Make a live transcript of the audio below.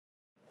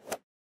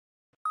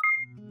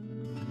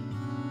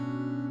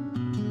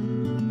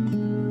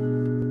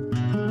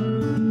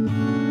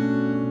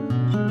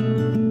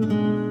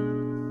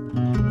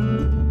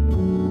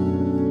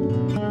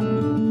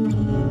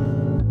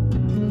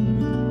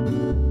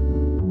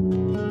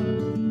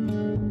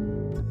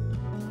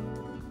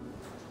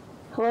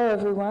Hello,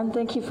 everyone.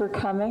 Thank you for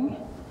coming.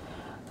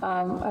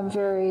 I'm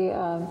very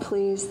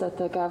pleased that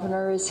the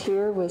governor is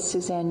here with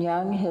Suzanne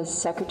Young, his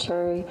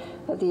secretary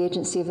of the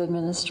Agency of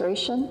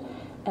Administration,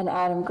 and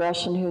Adam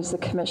Gresham, who's the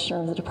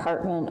commissioner of the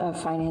Department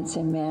of Finance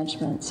and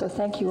Management. So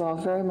thank you all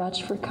very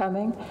much for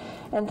coming.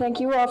 And thank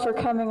you all for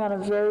coming on a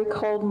very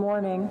cold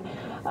morning.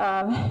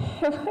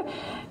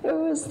 It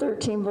was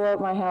 13 below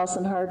at my house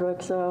in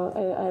Hardwick, so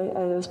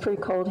it was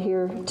pretty cold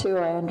here too,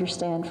 I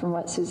understand from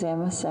what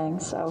Suzanne was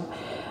saying. So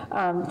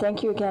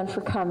thank you again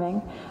for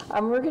coming.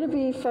 We're going to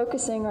be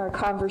focusing our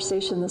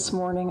conversation this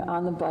morning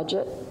on the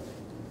budget.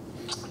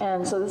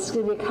 And so this is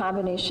going to be a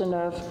combination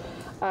of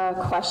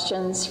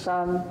questions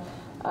from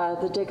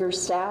the Digger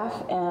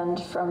staff and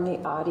from the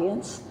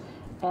audience,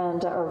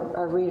 and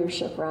our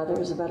readership, rather,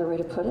 is a better way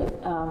to put it.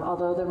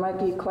 Although there might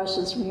be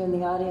questions from you in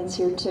the audience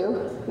here, too.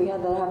 We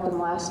had that happen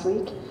last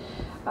week.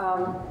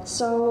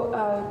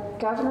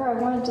 Governor, I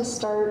wanted to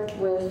start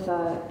with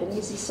an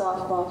easy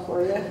softball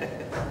for you.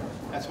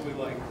 That's what we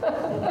like.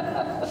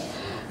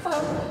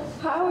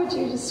 How would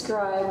you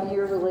describe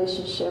your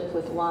relationship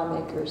with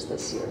lawmakers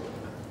this year?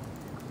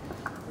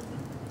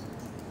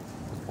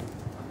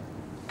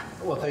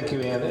 Well, thank you,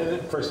 Ann.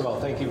 And first of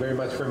all, thank you very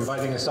much for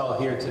inviting us all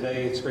here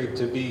today. It's great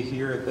to be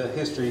here at the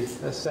History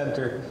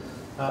Center,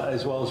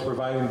 as well as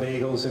providing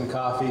bagels and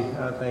coffee.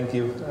 Thank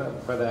you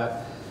for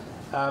that.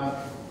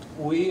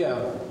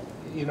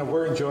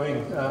 We're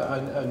enjoying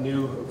a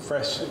new,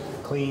 fresh,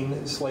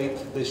 clean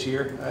slate this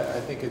year. I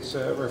think it's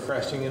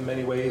refreshing in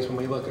many ways when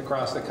we look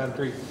across the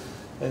country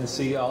and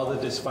see all the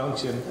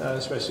dysfunction,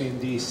 especially in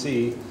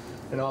D.C.,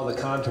 and all the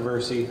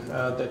controversy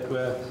that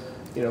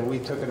we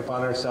took it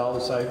upon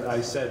ourselves.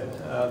 I said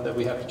that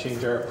we have to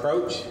change our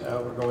approach.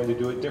 We're going to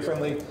do it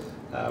differently.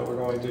 We're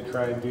going to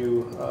try and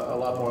do a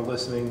lot more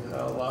listening,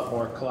 a lot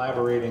more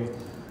collaborating.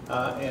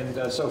 And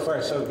so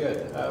far, so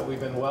good. We've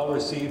been well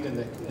received in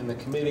the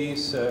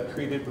committees,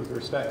 treated with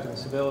respect and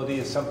civility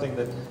is something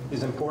that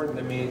is important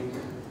to me.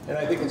 And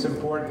I think it's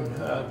important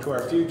to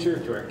our future,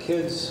 to our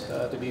kids,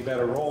 to be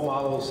better role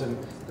models. And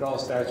it all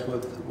starts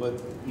with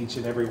each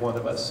and every one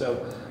of us.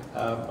 So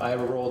I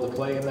have a role to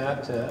play in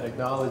that,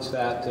 acknowledge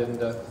that.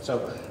 And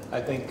so I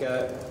think,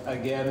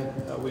 again,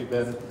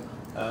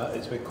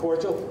 it's been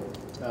cordial,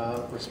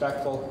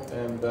 respectful,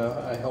 and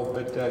I hope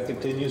it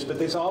continues. But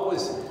there's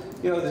always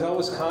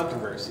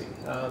controversy.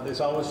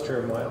 There's always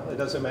turmoil. It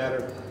doesn't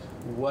matter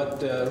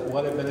what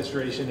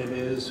administration it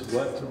is,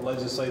 what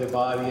legislative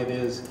body it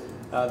is.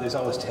 There's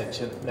always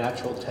tension,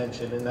 natural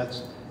tension, and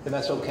that's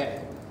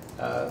okay.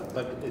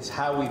 But it's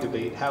how we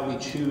debate, how we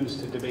choose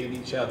to debate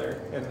each other,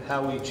 and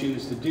how we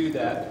choose to do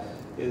that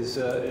is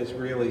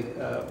really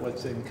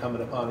what's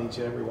incumbent upon each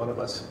and every one of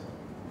us.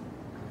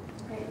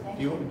 Great, thank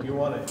you. Do you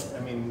want to?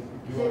 I mean,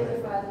 do you want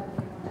to? add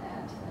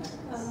to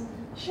that?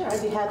 Sure,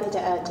 I'd be happy to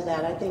add to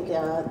that. I think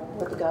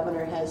what the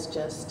governor has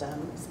just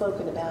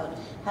spoken about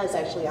has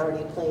actually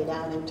already played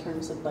out in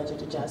terms of budget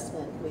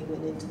adjustment. We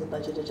went into the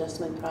budget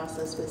adjustment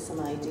process with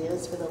some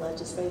ideas for the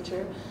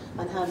legislature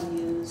on how to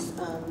use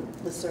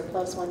the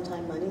surplus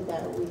one-time money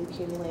that we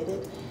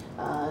accumulated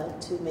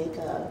to make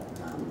a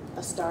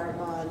start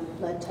on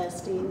lead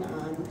testing,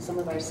 on some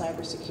of our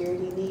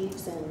cybersecurity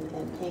needs,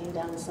 and paying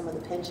down some of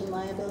the pension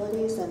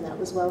liabilities, and that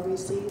was well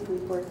received.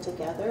 We've worked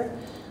together.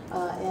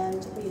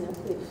 And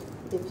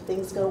if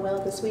things go well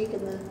this week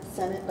in the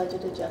Senate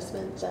budget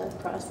adjustment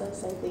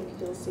process, I think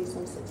you'll see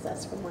some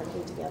success from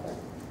working together.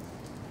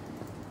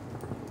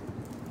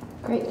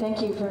 Great,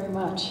 thank you very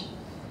much.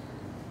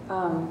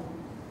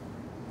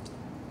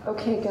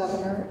 Okay,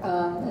 Governor,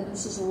 and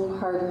this is a little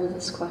harder,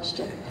 this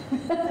question.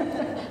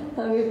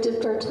 We've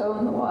dipped our toe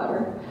in the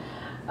water.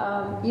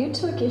 You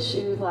took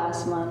issue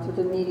last month with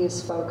the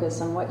media's focus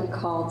on what you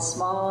called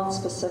small and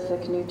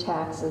specific new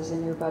taxes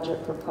in your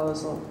budget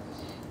proposal.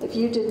 If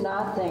you did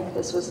not think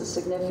this was a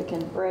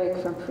significant break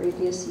from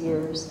previous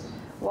years,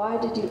 why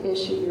did you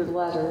issue your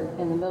letter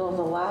in the middle of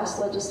the last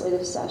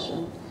legislative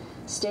session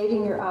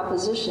stating your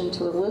opposition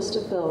to a list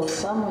of bills,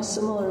 some with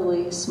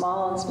similarly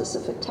small and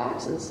specific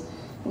taxes,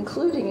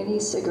 including an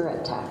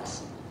e-cigarette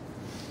tax?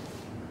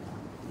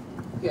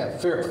 Yeah,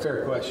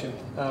 fair question.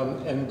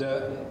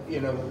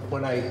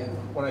 When I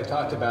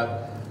talked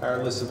about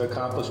our list of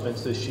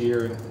accomplishments this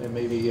year and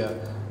maybe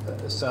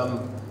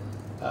some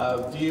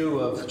view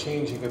of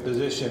changing a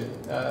position,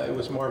 it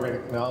was more of an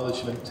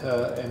acknowledgement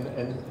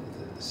and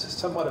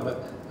somewhat of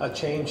a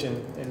change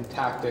in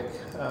tactic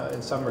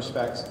in some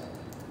respects.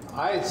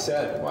 I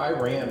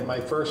ran my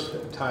first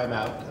time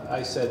out,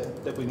 I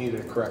said that we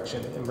needed a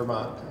correction in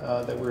Vermont,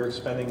 that we were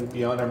spending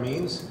beyond our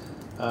means.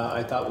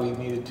 I thought we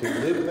needed to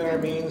live within our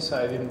means.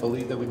 I didn't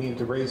believe that we needed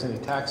to raise any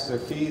taxes or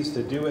fees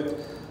to do it.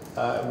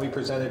 And we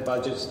presented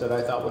budgets that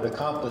I thought would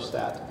accomplish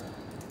that.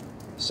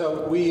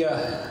 So we,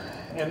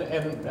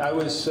 and I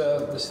was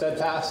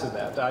steadfast in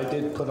that. I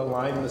did put a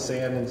line in the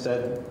sand and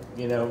said,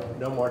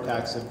 no more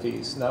tax and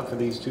fees, not for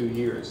these 2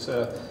 years.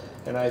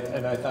 And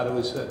I thought it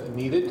was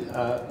needed,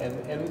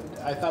 and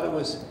I thought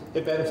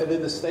it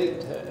benefited the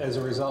state as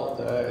a result.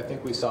 I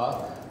think we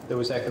saw there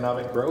was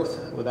economic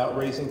growth without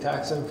raising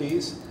tax and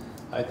fees.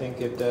 I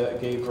think it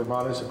gave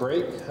Vermonters a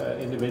break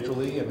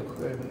individually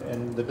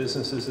and the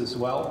businesses as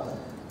well,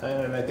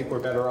 and I think we're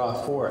better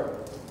off for it.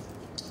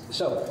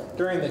 So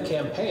during the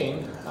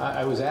campaign,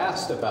 I was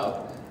asked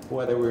about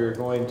whether we were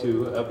going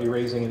to be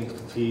raising any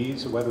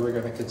fees, or whether we were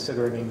going to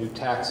consider any new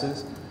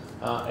taxes.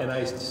 And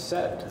I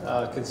said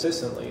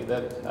consistently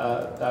that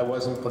I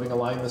wasn't putting a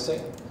line in the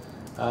sand,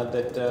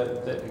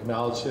 that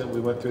acknowledged that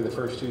we went through the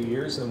first 2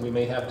 years and we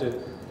may have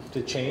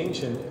to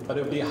change, but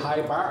it would be a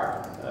high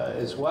bar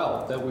as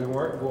well, that we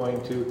weren't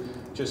going to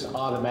just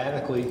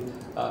automatically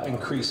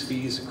increase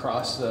fees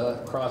across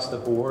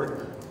the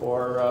board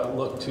or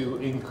look to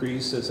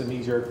increase as a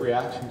knee-jerk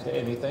reaction to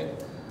anything.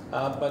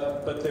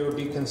 But there would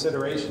be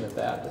consideration of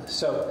that.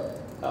 So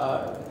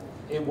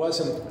it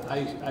wasn't,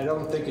 I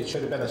don't think it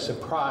should have been a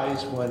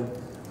surprise when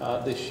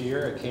this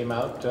year it came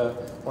out.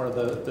 One of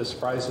the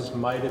surprises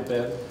might have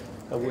been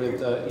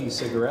with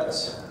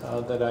e-cigarettes,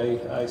 that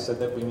I said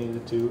that we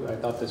needed to, I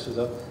thought this was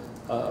a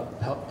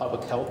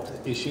public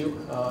health issue,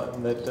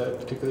 and that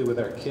particularly with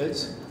our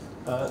kids,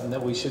 and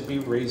that we should be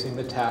raising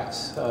the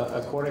tax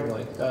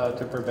accordingly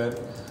to prevent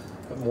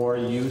more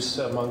use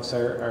amongst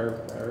our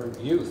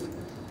youth.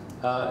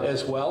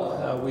 As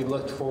well, we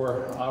looked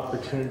for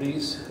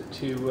opportunities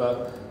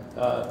to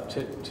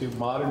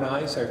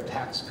modernize our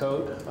tax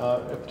code,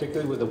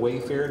 particularly with the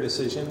Wayfair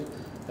decision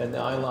and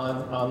the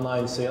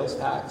online sales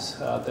tax,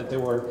 that there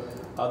were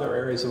other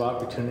areas of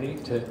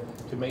opportunity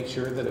to make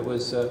sure that it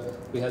was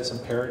we had some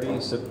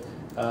parities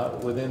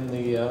within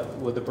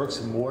with the bricks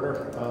and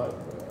mortar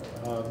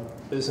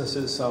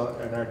businesses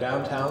in our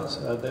downtowns,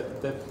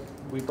 that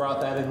we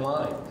brought that in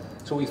line.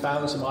 So we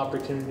found some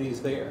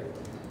opportunities there.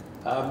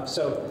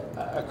 So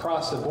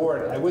across the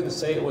board, I wouldn't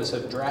say it was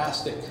a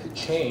drastic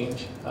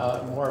change,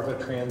 more of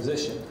a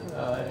transition.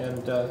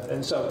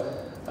 And so,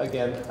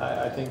 again,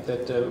 I think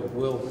that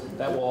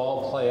that will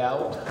all play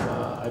out.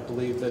 I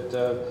believe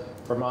that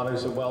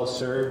Vermonters are well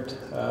served.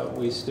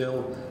 We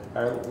still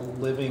are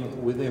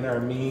living within our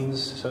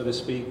means, so to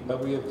speak,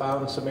 but we have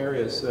found some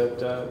areas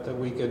that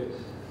we could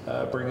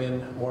bring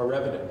in more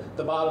revenue.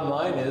 The bottom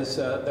line is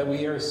that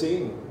we are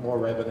seeing more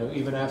revenue,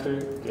 even after,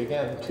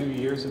 again, 2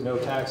 years of no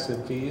tax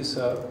and fees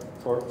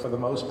for the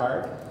most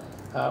part.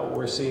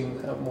 We're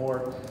seeing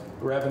more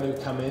revenue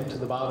come into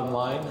the bottom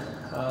line.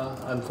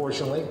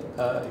 Unfortunately,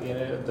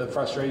 the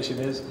frustration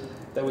is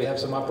that we have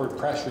some upward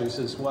pressures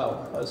as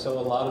well. So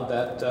a lot of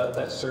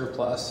that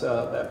surplus,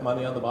 that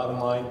money on the bottom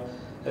line,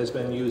 has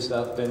been used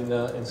up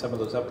in some of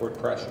those upward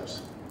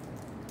pressures.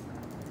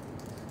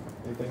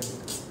 Anything?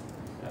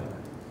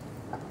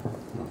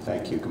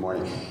 Thank you. Good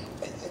morning.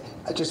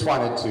 I just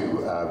wanted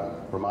to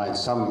remind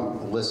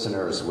some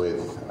listeners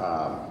with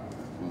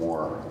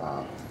more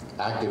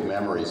active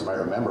memories might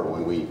remember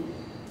when we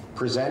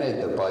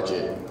presented the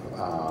budget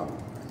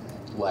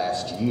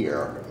last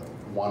year,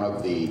 one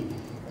of the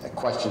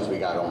questions we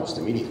got almost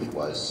immediately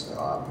was,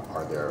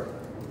 are there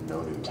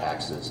no new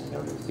taxes and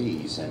no new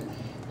fees? And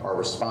our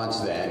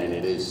response then, and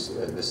it is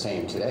the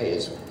same today,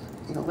 is,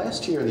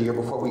 last year and the year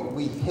before,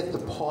 we hit the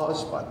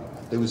pause button.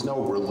 There was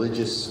no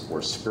religious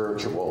or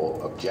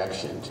spiritual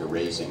objection to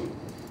raising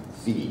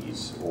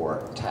fees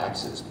or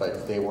taxes,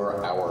 but they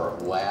were our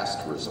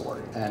last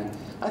resort. And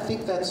I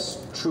think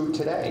that's true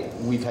today.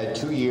 We've had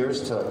 2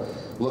 years to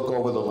look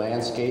over the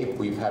landscape.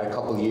 We've had a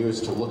couple years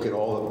to look at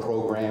all the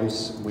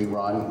programs we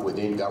run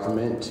within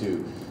government,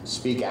 to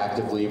speak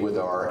actively with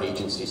our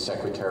agency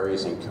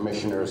secretaries and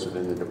commissioners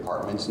within the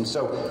departments. And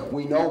so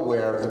we know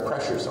where the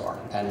pressures are,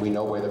 and we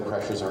know where the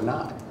pressures are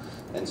not.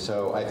 And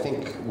so I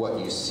think what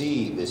you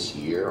see this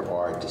year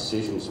are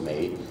decisions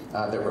made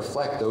that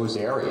reflect those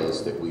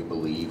areas that we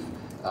believe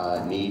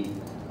need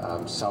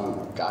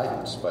some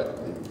guidance. But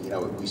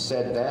we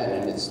said then,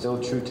 and it's still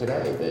true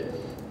today, that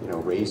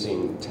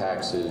raising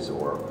taxes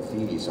or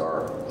fees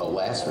are a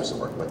last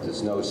resort, but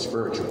there's no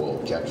spiritual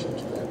objection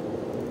to that.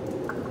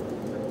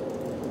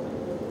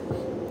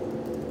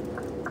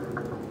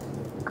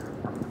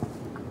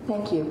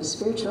 Thank you.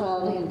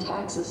 Spirituality and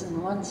taxes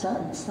in one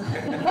sentence.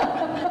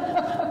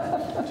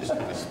 Just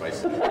really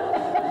spicy.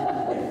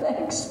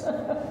 Thanks.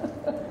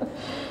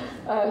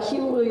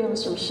 Hugh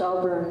Williams from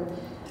Shelburne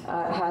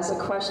has a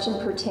question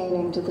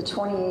pertaining to the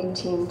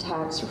 2018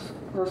 tax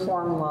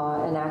reform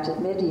law enacted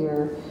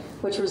mid-year,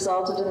 which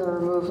resulted in the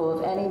removal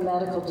of any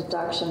medical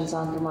deductions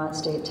on Vermont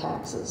state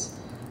taxes.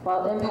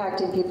 While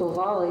impacting people of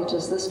all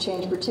ages, this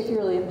change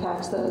particularly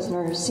impacts those in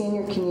our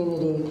senior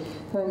community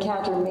who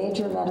encounter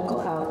major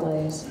medical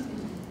outlays.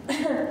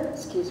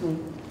 Excuse me.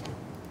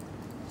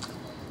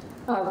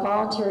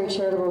 Voluntary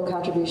charitable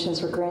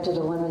contributions were granted a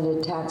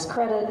limited tax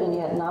credit, and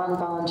yet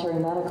non-voluntary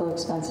medical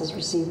expenses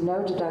received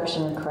no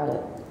deduction or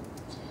credit.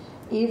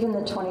 Even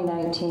the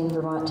 2019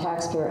 Vermont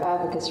Taxpayer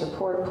Advocates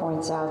Report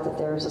points out that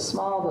there is a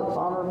small but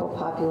vulnerable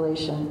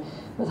population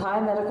with high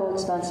medical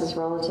expenses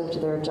relative to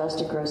their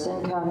adjusted gross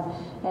income,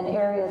 an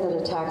area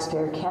that a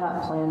taxpayer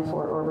cannot plan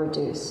for or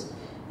reduce,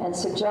 and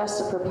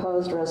suggests a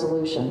proposed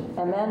resolution: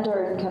 amend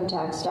our income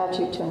tax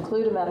statute to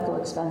include a medical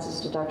expenses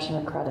deduction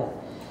or credit.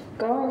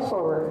 Going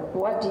forward,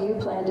 what do you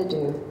plan to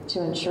do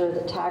to ensure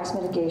that tax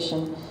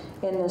mitigation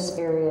in this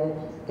area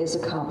is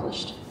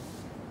accomplished?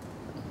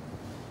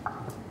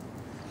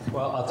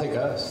 Well, I'll take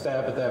a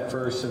stab at that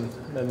first and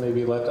then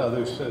maybe let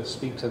others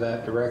speak to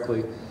that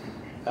directly.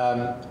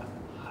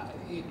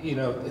 You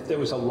know, there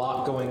was a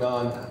lot going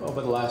on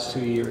over the last 2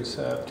 years,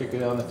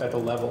 particularly on the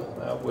federal level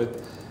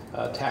with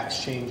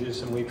tax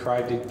changes, and we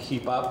tried to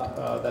keep up.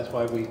 That's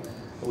why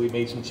we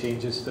made some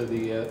changes to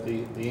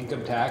the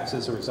income tax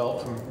as a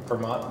result from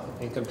Vermont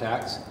income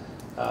tax,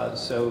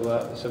 so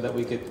that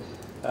we could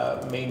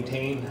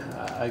maintain,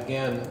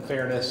 again,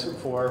 fairness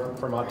for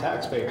Vermont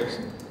taxpayers.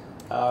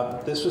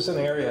 This was an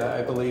area,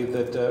 I believe,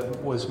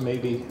 that was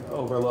maybe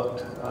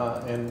overlooked,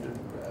 and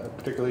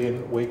particularly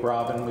in Wake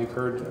Robin, we've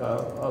heard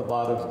a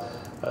lot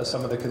of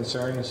some of the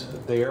concerns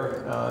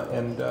there,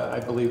 and I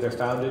believe they're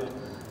founded,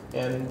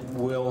 and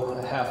we'll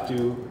have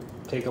to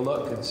take a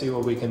look and see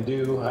what we can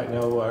do. I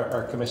know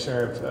our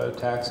Commissioner of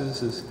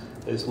Taxes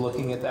is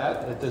looking at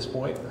that at this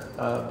point,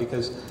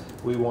 because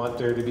we want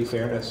there to be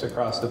fairness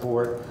across the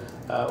board.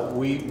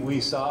 We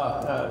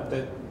saw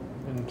that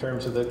in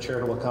terms of the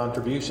charitable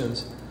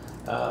contributions,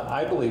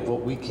 I believe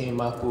what we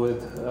came up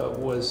with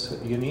was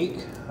unique.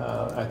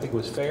 I think it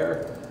was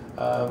fair.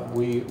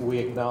 We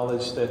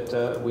acknowledge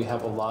that we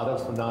have a lot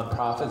of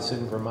nonprofits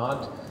in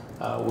Vermont.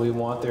 We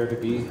want there to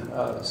be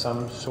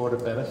some sort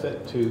of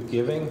benefit to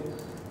giving.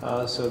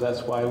 So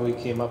that's why we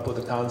came up with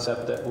the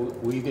concept that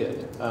we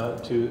did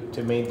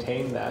to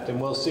maintain that.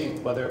 And we'll see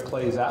whether it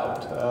plays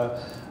out.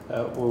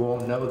 We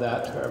won't know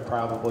that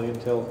probably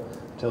until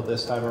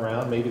this time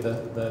around, maybe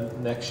the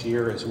next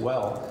year as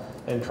well,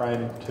 and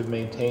trying to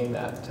maintain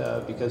that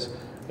because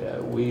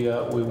we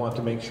want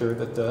to make sure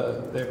that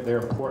they're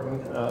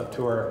important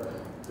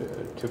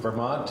to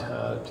Vermont,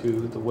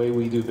 to the way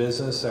we do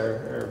business,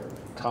 our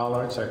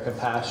tolerance, our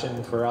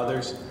compassion for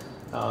others,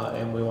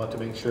 and we want to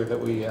make sure that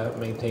we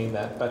maintain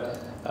that. But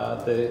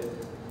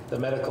the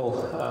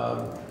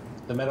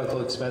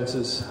medical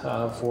expenses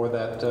for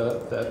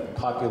that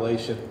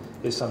population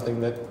is something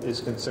that is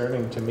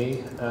concerning to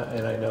me,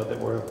 and I know that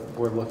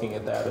we're looking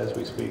at that as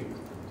we speak.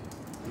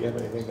 Do you have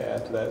anything to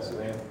add to that,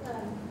 Suzanne?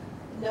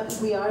 No,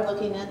 we are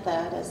looking at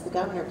that. As the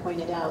governor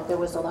pointed out, there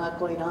was a lot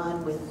going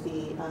on with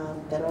the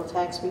federal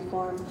tax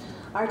reform.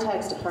 Our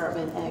tax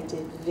department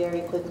acted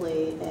very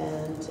quickly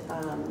and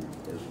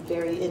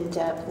very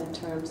in-depth in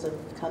terms of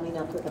coming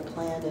up with a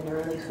plan in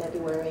early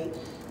February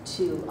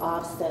to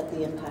offset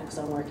the impacts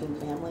on working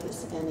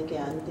families. And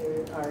again,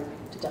 there are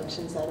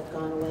deductions that have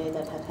gone away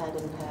that have had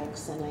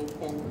impacts, and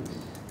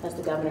as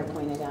the governor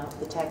pointed out,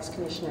 the tax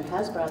commissioner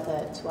has brought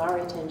that to our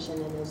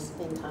attention and is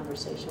in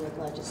conversation with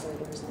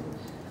legislators and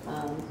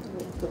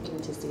looking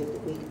to see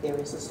if there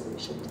is a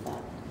solution to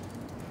that.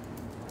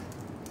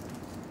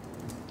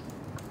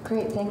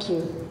 Great, thank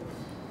you.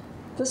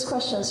 This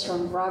question is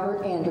from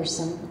Robert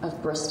Anderson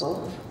of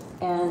Bristol,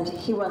 and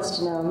he wants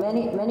to know,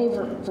 many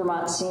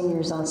Vermont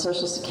seniors on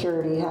Social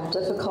Security have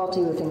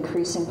difficulty with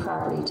increasing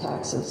property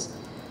taxes.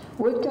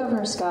 Would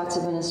Governor Scott's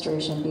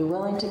administration be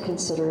willing to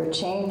consider a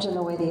change in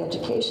the way the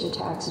education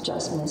tax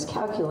adjustment is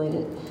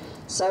calculated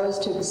so as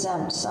to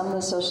exempt some of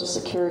the Social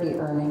Security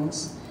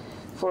earnings,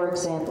 for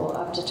example,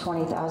 up to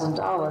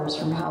 $20,000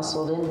 from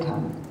household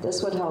income?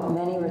 This would help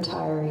many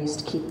retirees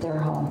to keep their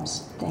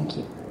homes. Thank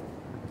you.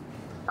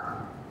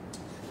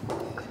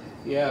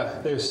 Yeah,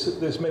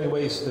 there's many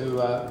ways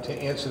to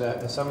answer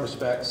that in some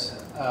respects.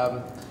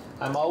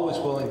 I'm always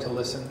willing to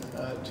listen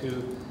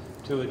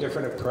to a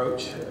different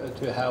approach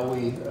to how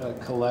we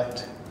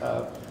collect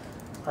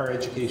our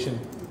education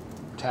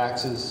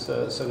taxes,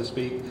 so to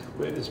speak.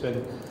 It's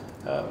been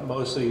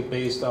mostly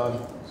based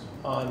on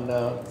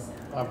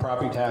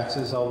property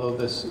taxes, although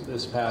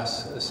this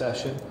past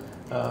session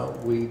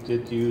we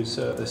did use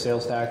the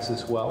sales tax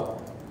as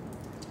well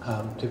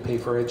to pay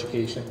for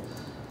education.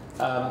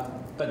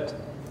 But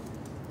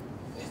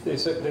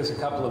there's a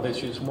couple of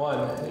issues.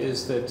 One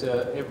is that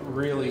it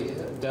really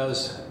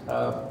does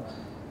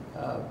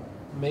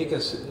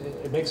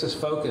makes us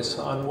focus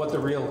on what the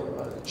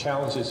real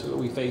challenges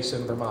we face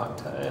in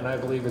Vermont. And I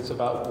believe it's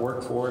about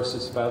workforce.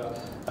 It's about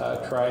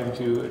trying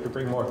to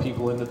bring more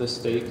people into the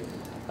state.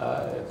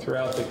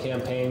 Throughout the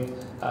campaign,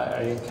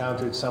 I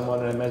encountered someone,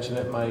 and I mentioned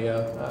it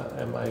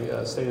in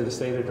my State of the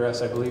State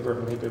address, I believe, or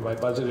maybe my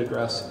budget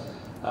address,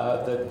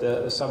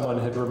 that someone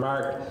had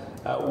remarked,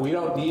 we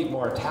don't need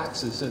more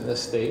taxes in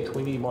this state,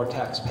 we need more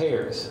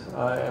taxpayers.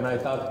 And I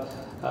thought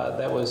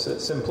that was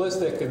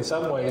simplistic in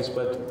some ways,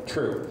 but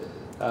true.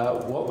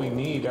 What we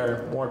need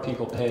are more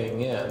people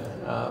paying in.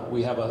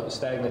 We have a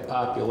stagnant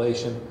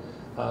population,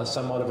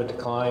 somewhat of a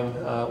decline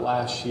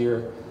last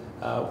year.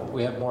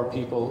 We have more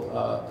people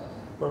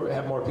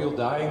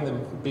dying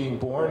than being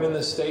born in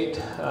the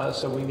state,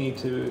 so we need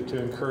to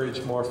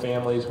encourage more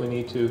families. We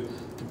need to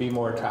be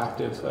more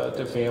attractive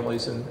to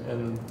families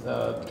and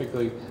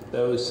particularly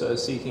those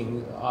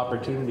seeking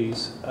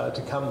opportunities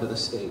to come to the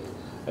state.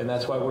 And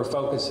that's why we're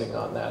focusing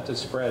on that, to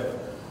spread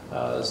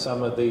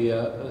some of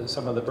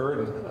the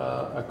burden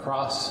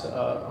across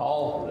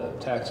all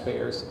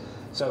taxpayers.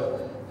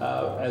 So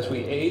as we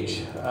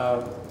age,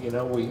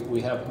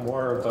 we have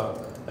more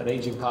of an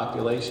aging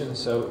population,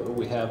 so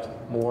we have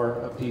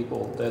more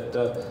people that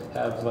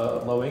have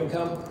low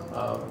income,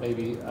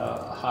 maybe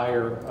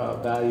higher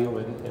value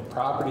in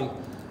property.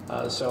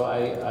 So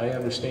I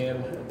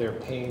understand their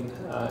pain,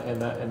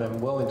 and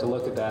I'm willing to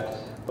look at that.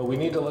 But we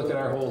need to look at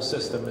our whole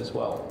system as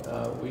well.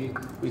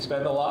 We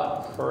spend a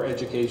lot for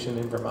education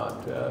in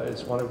Vermont.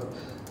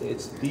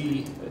 It's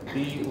the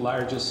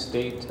largest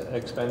state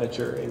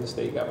expenditure in the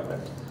state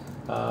government,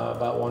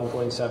 about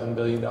 $1.7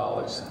 billion.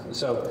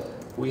 So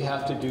we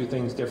have to do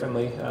things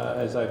differently.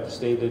 As I've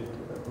stated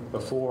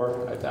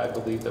before, I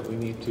believe that we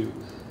need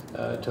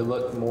to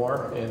look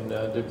more in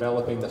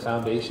developing the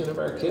foundation of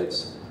our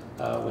kids.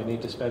 We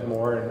need to spend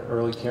more in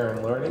early care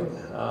and learning.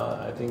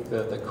 I think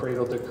the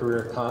cradle to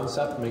career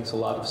concept makes a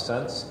lot of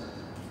sense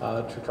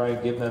to try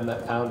and give them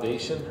that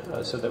foundation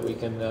so that we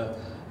can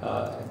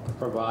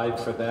provide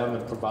for them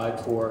and provide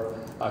for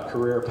a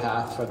career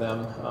path for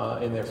them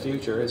in their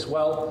future, as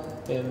well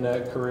in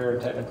career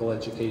and technical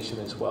education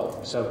as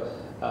well. So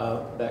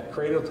that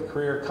cradle to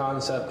career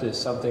concept is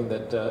something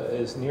that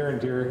is near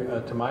and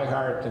dear to my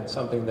heart, and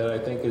something that I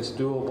think is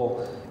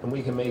doable, and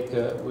we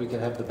can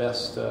have the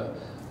best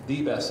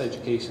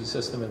education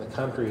system in the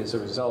country as a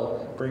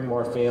result, bring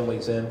more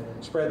families in,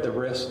 spread the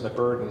risk and the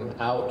burden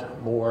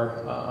out more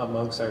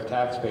amongst our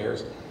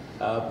taxpayers.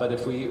 But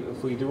if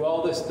we do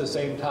all this at the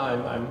same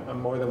time,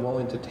 I'm more than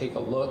willing to take a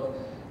look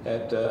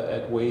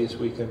at ways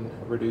we can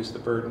reduce the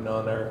burden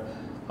on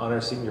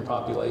our senior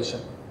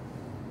population.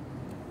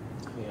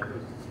 Yeah.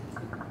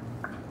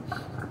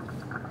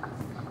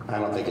 I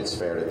don't think it's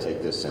fair to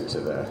take this into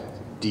the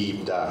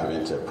deep dive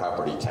into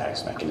property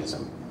tax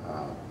mechanism.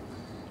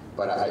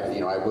 But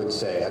I would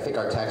say, I think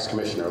our tax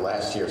commissioner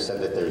last year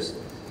said that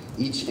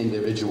each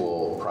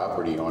individual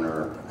property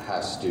owner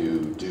has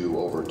to do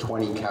over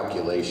 20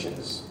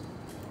 calculations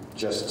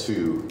just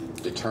to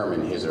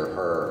determine his or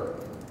her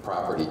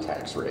property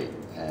tax rate.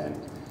 And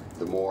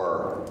the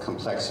more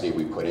complexity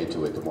we put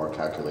into it, the more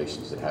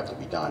calculations that have to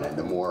be done, and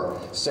the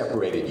more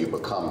separated you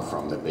become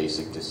from the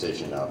basic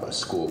decision of a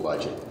school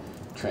budget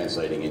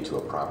translating into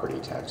a property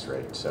tax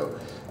rate. So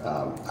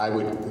I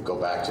would go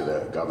back to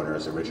the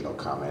governor's original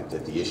comment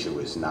that the issue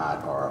is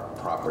not our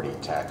property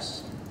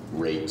tax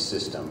rate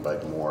system,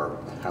 but more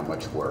how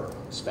much we're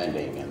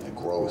spending and the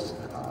growth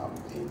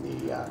in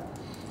the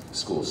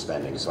school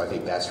spending. So I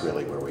think that's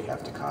really where we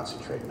have to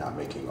concentrate, not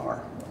making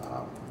our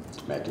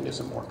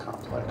mechanism more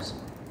complex.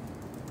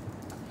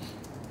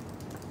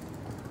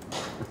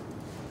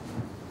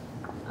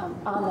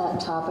 On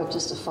that topic,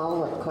 just a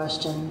follow-up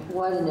question: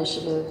 what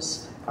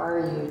initiatives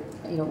are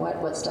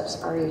what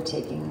steps are you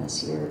taking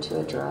this year to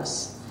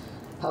address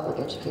public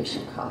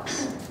education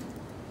costs?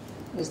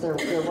 Because there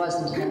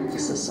wasn't an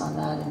emphasis on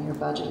that in your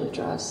budget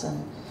address,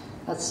 and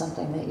that's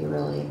something that you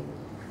really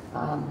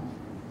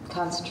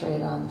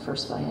concentrated on the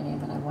first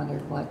biennium, and I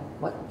wondered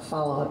what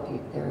follow-up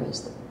there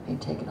is that being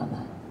taken on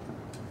that.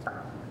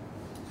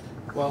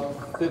 Well,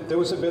 there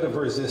was a bit of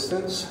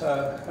resistance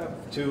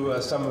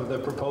to some of the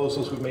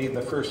proposals we made in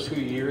the first 2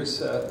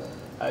 years.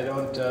 I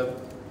don't,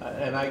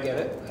 and I get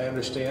it. I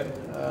understand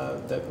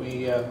that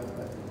we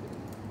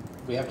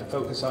have to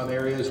focus on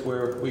areas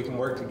where we can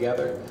work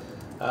together.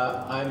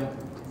 I'm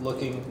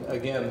looking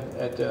again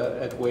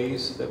at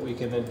ways that we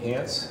can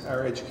enhance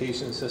our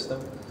education system,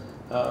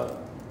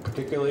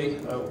 particularly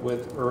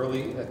with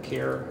early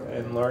care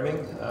and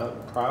learning,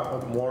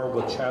 more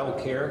with child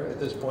care at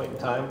this point in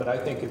time. But I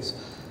think it's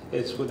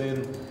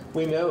within,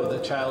 we know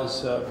the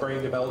child's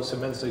brain develops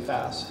immensely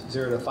fast,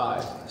 0 to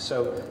 5.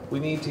 So we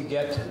need to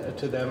get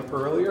to them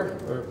earlier,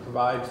 or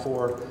provide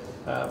for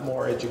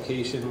more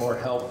education, more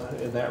help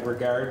in that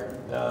regard,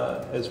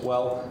 as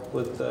well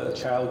with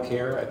child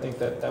care. I think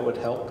that would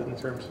help in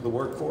terms of the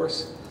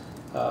workforce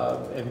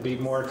and be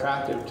more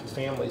attractive to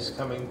families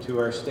coming to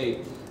our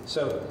state.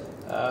 So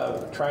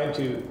trying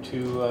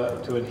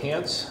to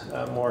enhance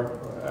more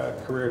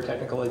career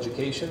technical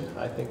education,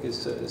 I think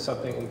is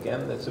something,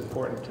 again, that's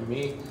important to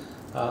me,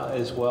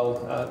 as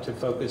well. To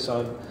focus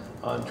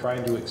on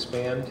trying to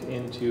expand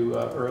into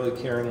early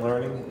care and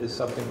learning is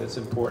something that's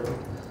important.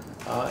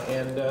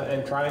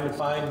 And trying to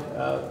find,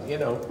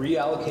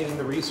 reallocating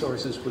the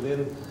resources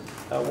within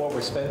what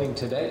we're spending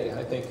today,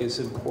 I think is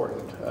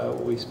important.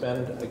 We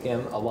spend,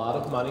 again, a lot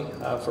of money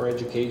for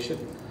education.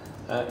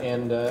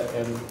 And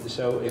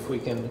so if we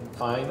can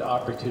find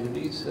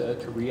opportunities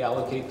to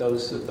reallocate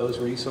those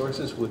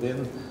resources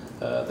within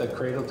the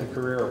cradle to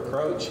career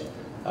approach,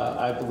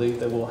 I believe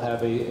that we'll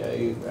have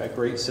a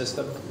great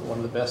system, one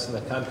of the best in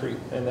the country,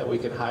 and that we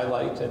can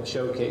highlight and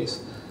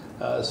showcase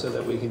so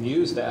that we can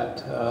use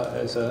that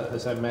as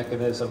a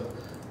mechanism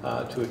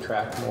to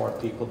attract more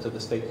people to the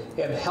state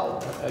and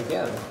help,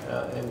 again,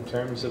 in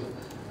terms of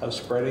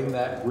spreading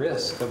that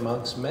risk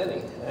amongst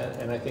many.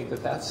 And I think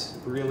that's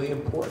really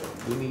important.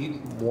 We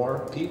need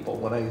more people.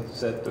 When I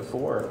said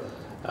before,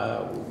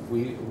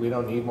 we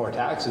don't need more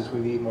taxes, we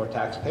need more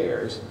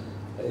taxpayers,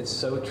 it's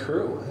so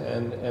true.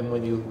 And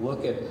when you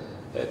look at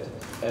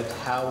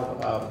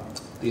how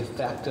the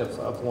effect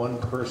of one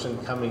person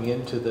coming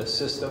into the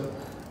system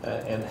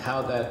and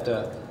how that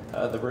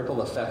the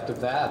ripple effect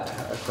of that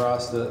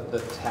across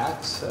the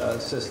tax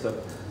system.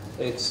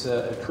 It's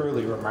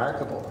truly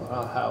remarkable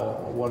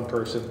how one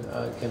person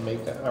can make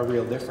a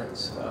real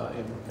difference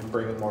in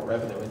bringing more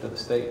revenue into the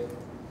state.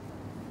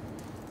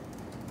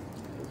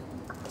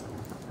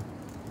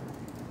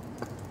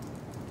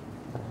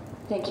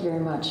 Thank you very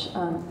much.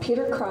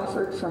 Peter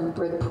Crawford from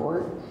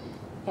Bridport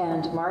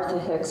and Martha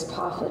Hicks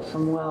Poffett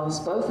from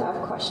Wells both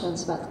have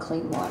questions about the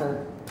clean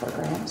water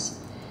programs.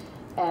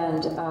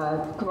 And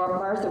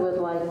Martha would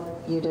like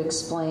you to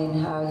explain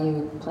how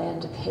you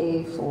plan to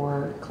pay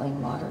for clean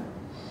water.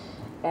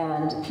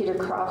 And Peter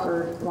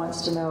Crawford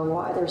wants to know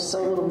why there's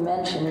so little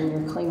mention in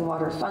your clean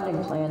water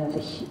funding plan of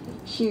the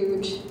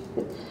huge,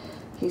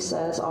 he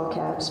says, all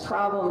caps,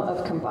 problem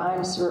of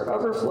combined sewer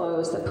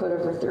overflows that put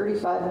over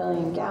 35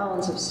 million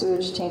gallons of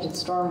sewage-tainted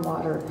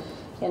stormwater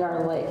in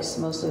our lakes,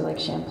 mostly Lake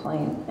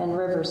Champlain, and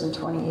rivers in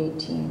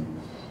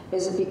 2018.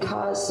 Is it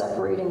because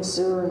separating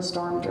sewer and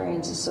storm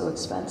drains is so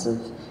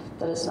expensive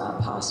that it's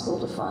not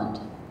possible to fund?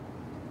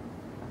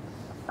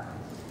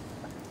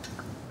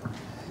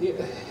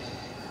 Yeah.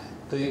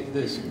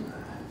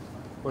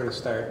 Where to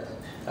start?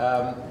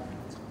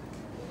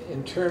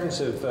 In terms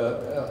of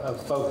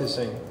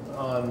focusing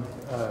on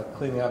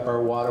cleaning up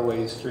our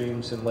waterways,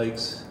 streams, and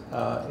lakes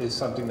is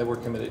something that we're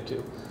committed to.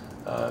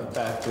 In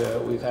fact,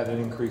 we've had an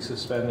increase of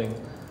spending,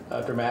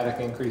 a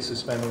dramatic increase of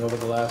spending over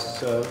the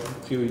last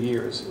few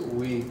years.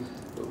 We're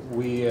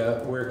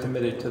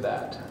committed to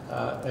that.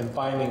 And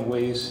finding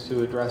ways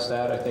to address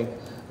that, I think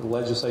the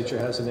legislature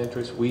has an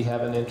interest. We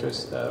have an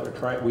interest.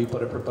 We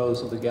put a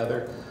proposal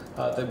together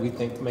that we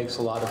think makes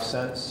a lot of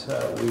sense.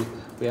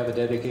 We have a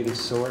dedicated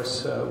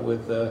source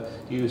with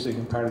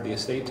using part of the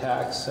estate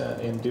tax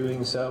in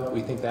doing so.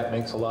 We think that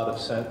makes a lot of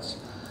sense.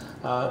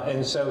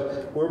 And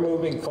so we're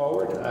moving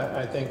forward.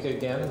 I think,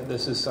 again,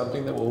 this is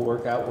something that we'll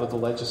work out with the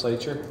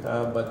legislature,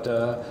 but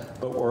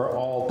we're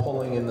all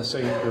pulling in the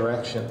same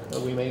direction.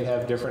 We may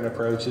have different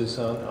approaches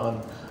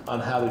on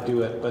how to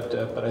do it,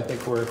 but I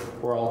think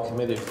we're all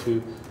committed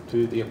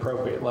to the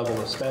appropriate level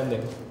of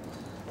spending.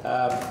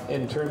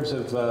 In terms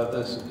of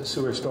the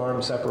sewer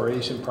storm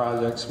separation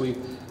projects,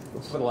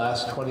 for the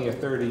last 20 or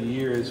 30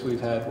 years, we've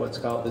had what's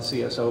called the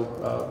CSO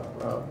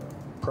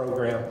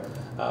program,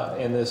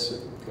 and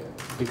this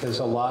because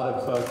a lot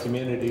of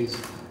communities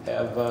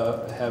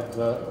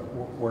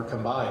were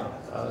combined,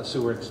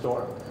 sewer and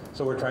storm.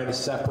 So we're trying to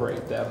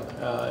separate them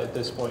at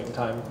this point in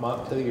time.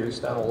 Montpelier's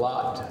done a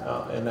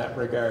lot in that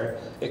regard.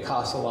 It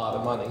costs a lot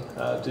of money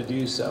to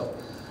do so.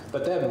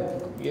 But then,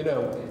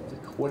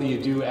 what do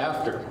you do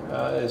after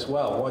as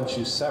well, once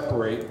you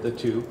separate the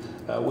two,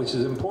 which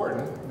is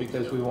important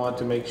because we want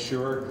to make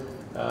sure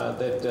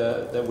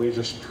that we're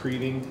just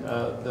treating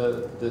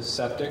the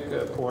septic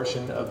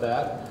portion of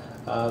that,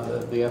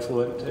 the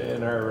effluent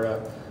in our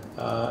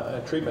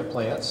treatment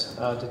plants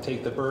to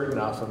take the burden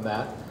off of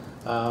that.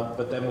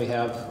 But then we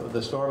have the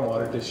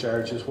stormwater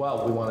discharge as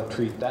well. We want to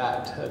treat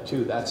that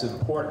too. That's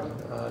important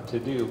to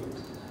do.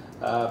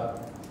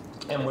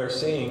 And we're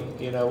seeing,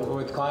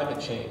 with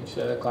climate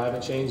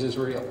change is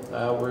real.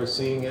 We're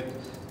seeing it,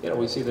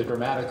 we see the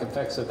dramatic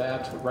effects of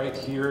that right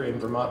here in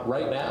Vermont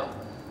right now.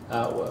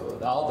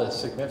 All the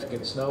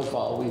significant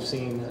snowfall we've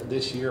seen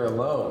this year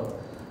alone,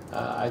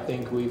 I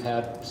think we've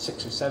had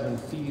 6 or 7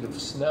 feet of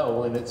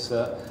snow in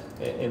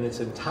its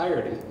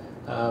entirety.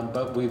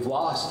 But we've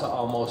lost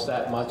almost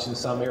that much in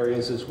some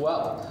areas as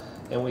well.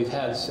 And we've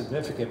had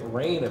significant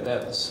rain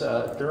events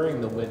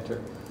during the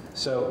winter.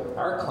 So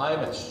our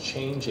climate's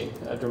changing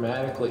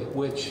dramatically,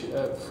 which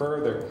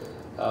further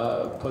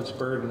puts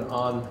burden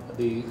on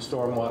the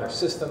stormwater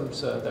systems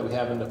that we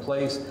have into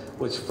place,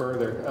 which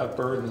further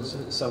burdens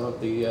some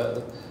of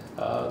the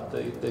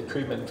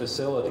treatment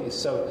facilities.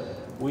 So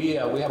we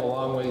have a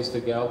long ways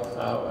to go.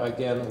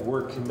 Again,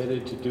 we're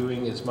committed to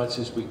doing as much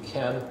as we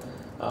can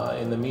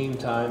in the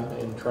meantime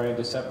in trying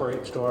to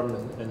separate storm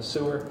and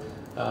sewer,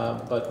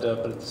 but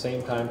at the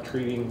same time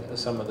treating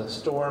some of the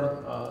storm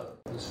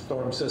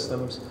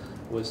systems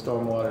with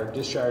stormwater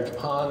discharge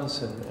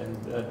ponds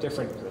and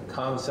different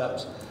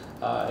concepts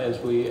as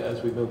we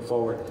move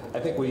forward. I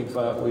think we've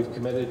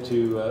committed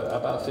to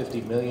about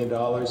 $50 million.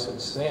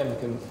 And Sam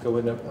can go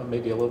into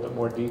maybe a little bit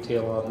more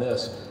detail on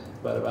this,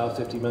 but about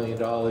 $50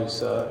 million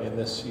in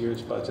this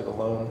year's budget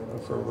alone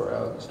for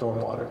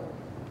stormwater.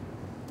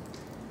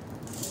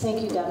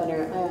 Thank you,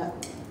 Governor.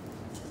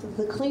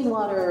 The Clean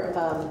Water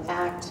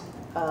Act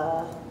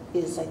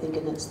is, I think,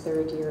 in its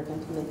 3rd year of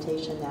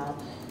implementation now.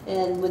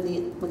 And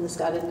when the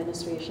Scot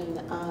administration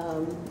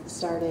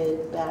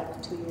started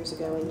back 2 years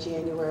ago in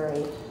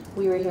January,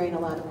 we were hearing a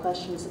lot of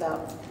questions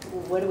about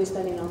what are we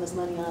spending all this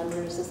money on,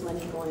 where is this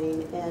money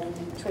going?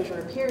 And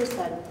Treasurer Pierce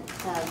had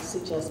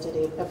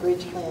suggested a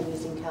bridge plan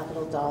using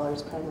capital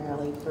dollars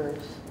primarily for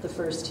the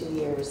first 2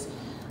 years.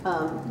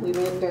 We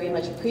very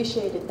much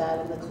appreciated that,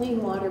 and the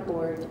Clean Water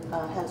Board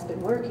has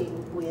been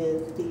working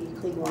with the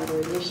Clean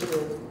Water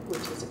Initiative,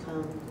 which is a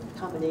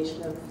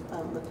combination of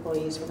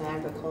employees from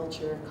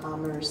agriculture,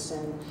 commerce,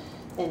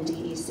 and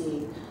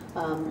DEC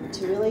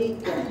to really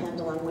get a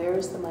handle on where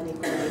is the money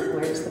going,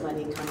 where is the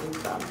money coming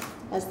from.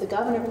 As the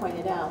governor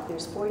pointed out,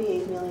 there's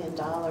 $48 million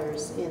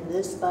in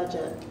this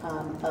budget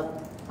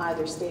of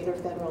either state or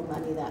federal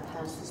money that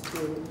passes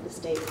through the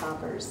state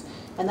coffers.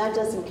 And that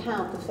doesn't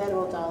count the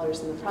federal dollars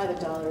and the private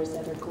dollars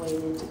that are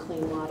going into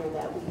clean water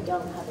that we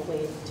don't have a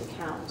way to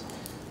count.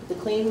 The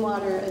Clean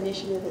Water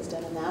Initiative has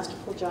done a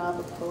masterful job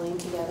of pulling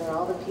together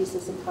all the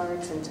pieces and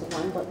parts into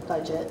one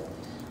budget.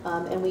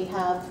 And we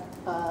have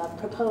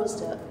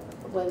proposed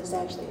what is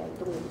actually, I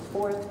believe, the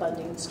fourth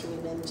funding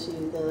stream into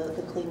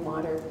the Clean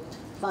Water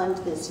Fund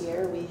this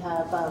year. We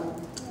have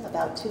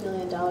about $2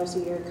 million a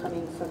year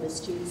coming from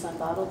eschews on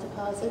bottle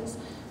deposits.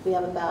 We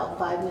have about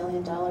 $5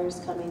 million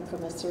coming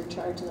from a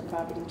surcharge in the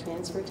property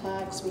transfer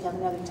tax. We have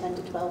another 10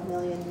 to 12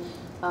 million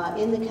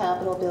in the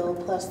capital bill,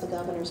 plus the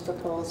governor's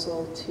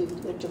proposal to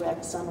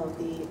direct some of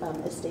the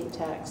estate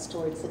tax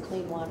towards the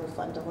Clean Water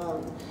Fund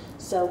alone.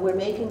 So we're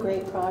making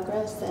great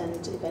progress, and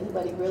if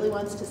anybody really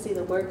wants to see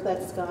the work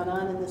that's gone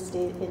on in the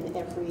state in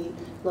every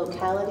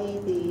locality,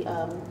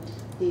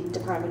 the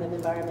Department of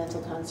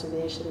Environmental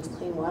Conservation's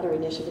Clean Water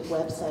Initiative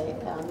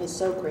website is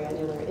so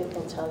granular. It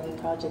will tell you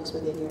projects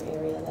within your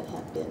area that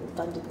have been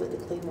funded with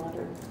the Clean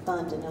Water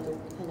Fund and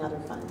other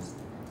funds.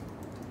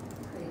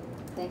 Great.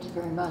 Thank you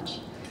very much.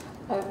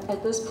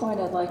 At this point,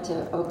 I'd like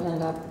to open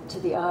it up to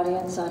the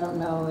audience. I don't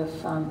know if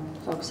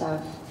folks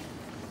have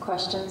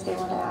questions they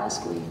want to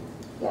ask.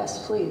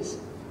 Yes, please.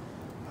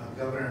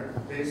 Governor,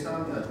 based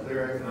on the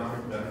clear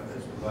economic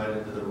benefits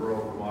provided to the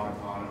rural Vermont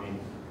economy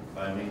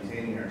by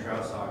maintaining our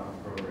trout stocking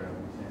program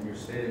and your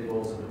stated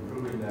goals of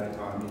improving that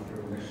economy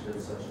through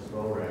initiatives such as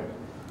LORAD,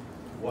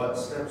 what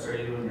steps are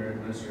you and your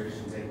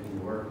administration taking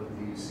to work with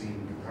DEC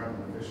and the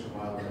Department of Fish and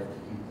Wildlife to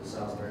keep the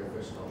Salisbury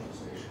Fish Culture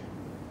Station?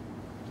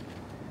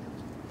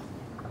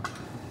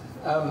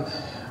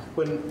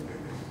 When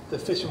the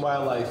Fish and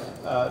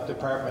Wildlife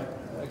Department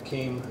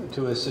came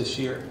to us this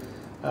year,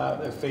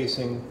 they're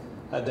facing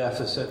a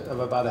deficit of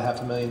about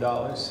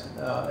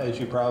 $500,000. As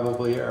you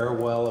probably are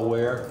well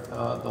aware,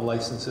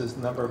 the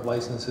number of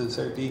licenses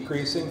are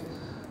decreasing.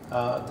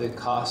 The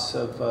costs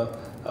of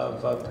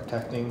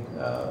protecting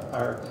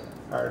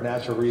our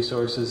natural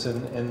resources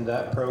in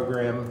that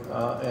program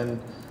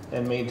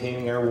and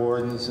maintaining our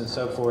wardens and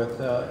so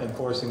forth,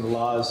 enforcing the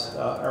laws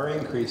are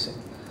increasing.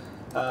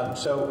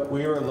 So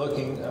we were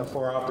looking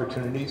for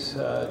opportunities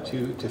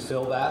to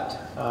fill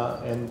that,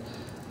 and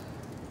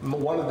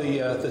one of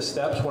the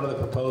steps, one of the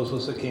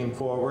proposals that came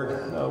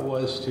forward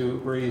was to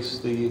raise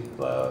the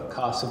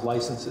cost of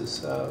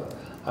licenses,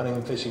 hunting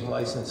and fishing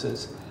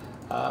licenses.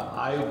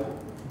 I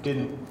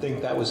didn't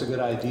think that was a good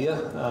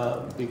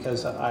idea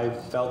because I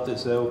felt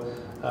as though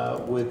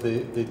with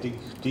the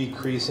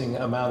decreasing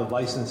amount of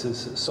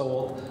licenses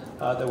sold,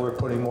 that we're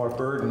putting more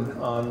burden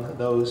on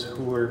those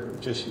who were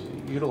just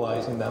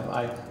utilizing them.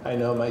 I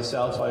know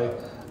myself,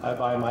 I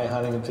buy my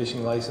hunting and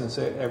fishing license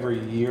every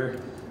year.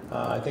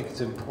 I think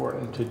it's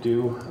important to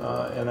do,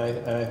 and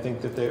I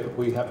think that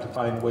we have to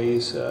find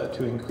ways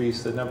to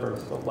increase the number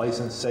of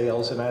license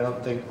sales, and I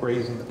don't think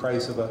raising the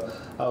price of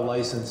a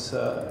license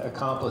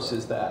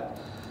accomplishes that.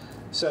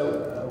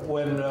 So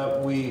when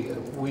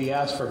we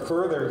asked for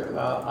further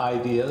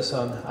ideas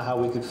on how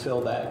we could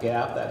fill that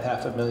gap, that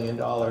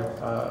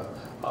 $500,000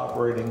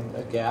 operating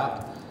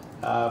gap,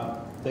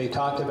 they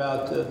talked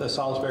about the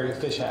Salisbury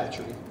Fish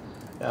Hatchery.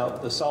 Now,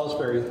 the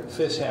Salisbury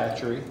Fish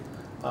Hatchery,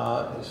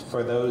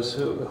 for those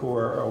who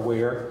are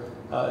aware,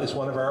 is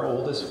one of our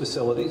oldest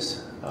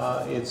facilities.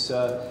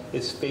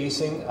 It's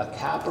facing a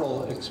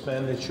capital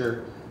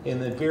expenditure in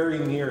the very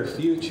near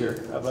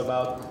future of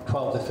about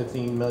 $12 to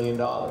 $15 million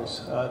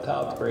to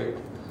upgrade,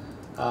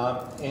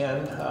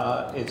 and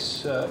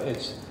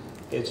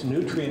it's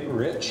nutrient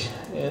rich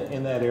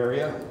in that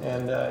area,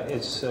 and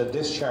it's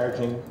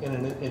discharging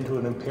into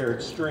an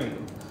impaired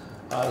stream.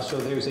 So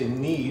there's a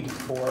need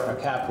for a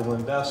capital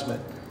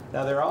investment.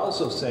 Now they're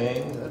also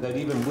saying that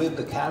even with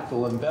the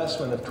capital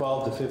investment of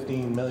 $12 to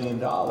 $15 million,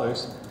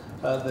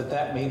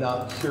 that may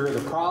not cure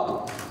the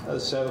problem.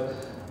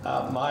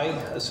 My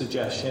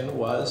suggestion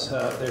was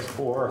there's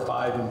 4 or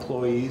 5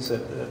 employees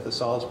at the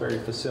Salisbury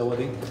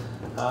facility,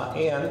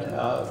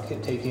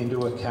 and take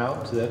into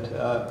account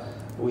that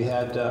we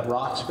had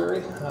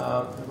Roxbury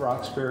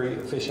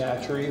Fish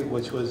Hatchery,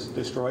 which was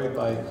destroyed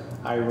by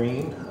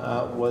Irene,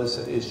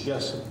 is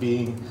just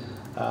being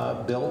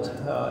built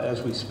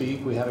as we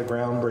speak. We had a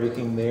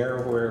groundbreaking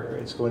there where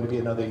it's going to be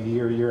another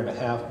year and a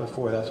half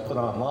before that's put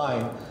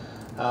online.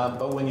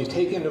 But when you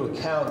take into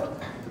account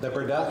the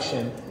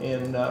production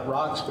in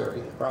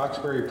Roxbury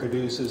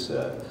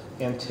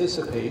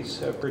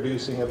anticipates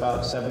producing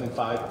about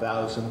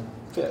 75,000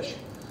 fish.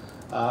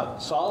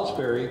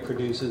 Salisbury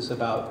produces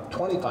about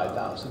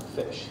 25,000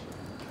 fish.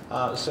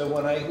 So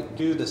when I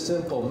do the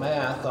simple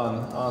math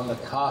on the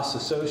costs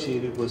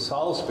associated with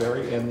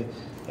Salisbury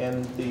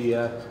and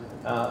the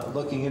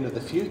looking into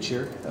the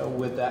future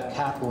with that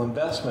capital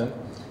investment,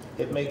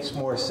 it makes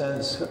more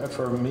sense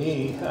for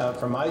me,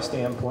 from my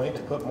standpoint,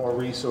 to put more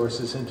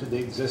resources into the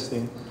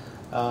existing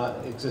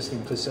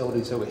existing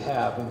facilities that we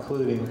have,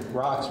 including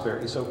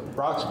Roxbury. So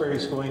Roxbury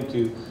is going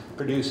to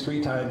produce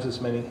 3 times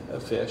as many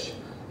fish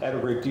at a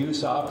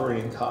reduced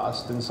operating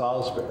cost than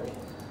Salisbury.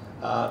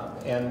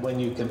 And when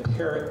you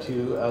compare it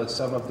to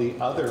some of the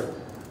other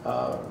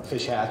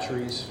fish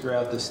hatcheries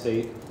throughout the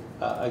state,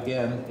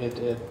 again,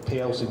 it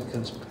pales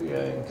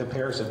in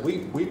comparison.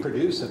 We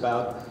produce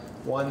about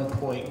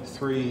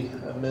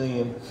 1.3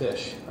 million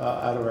fish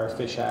out of our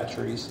fish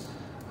hatcheries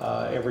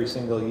every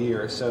single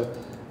year. So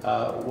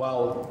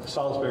while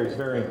Salisbury is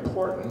very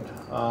important,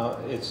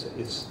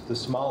 it's the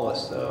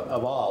smallest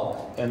of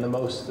all and the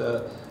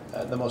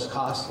most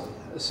costly.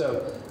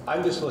 So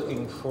I'm just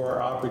looking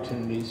for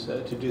opportunities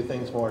to do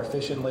things more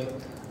efficiently.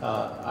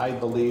 I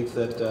believe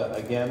that,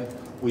 again,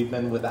 we've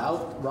been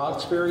without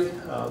Roxbury,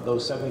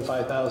 those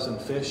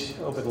 75,000 fish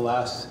over the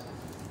last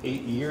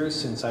 8 years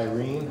since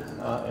Irene,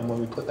 and when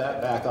we put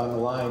that back on the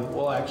line,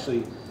 we'll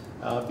actually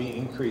be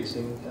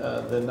increasing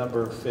the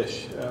number of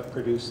fish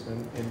produced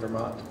in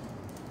Vermont.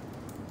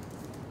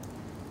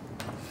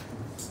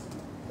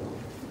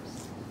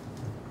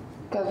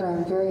 Governor,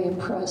 I'm very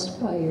impressed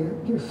by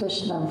your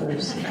fish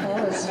numbers.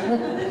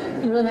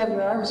 You really have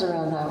your arms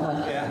around that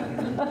one.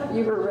 Yeah.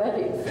 You were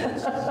ready.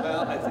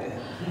 Well,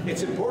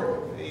 it's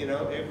important. You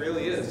know, it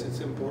really is. It's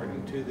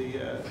important to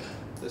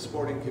the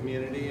sporting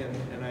community,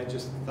 and I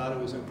just thought it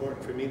was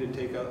important for me to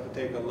take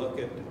a look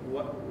at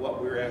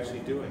what we're actually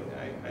doing.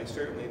 I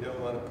certainly don't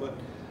want to put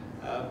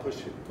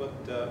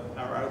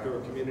our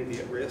outdoor community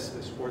at risk,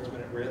 the sportsmen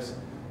at risk,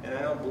 and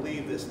I don't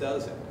believe this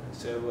does it.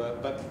 So,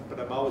 but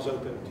I'm always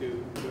open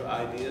to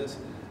ideas.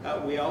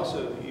 We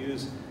also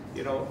use,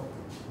 you know,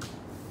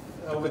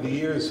 over the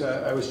years,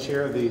 I was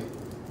chair of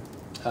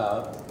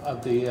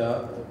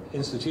the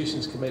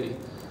institutions committee,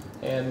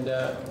 and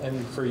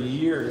for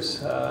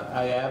years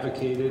I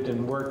advocated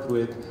and worked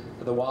with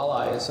the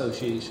Walleye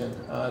Association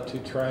to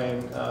try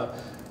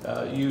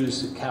and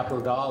use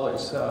capital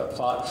dollars,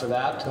 fought for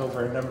that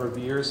over a number of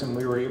years, and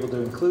we were able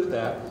to include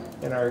that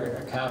in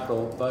our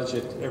capital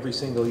budget every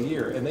single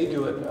year. And they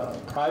do it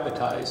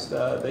privatized.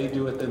 They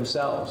do it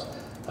themselves.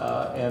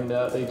 And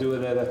they do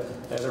it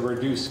at a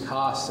reduced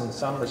cost in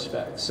some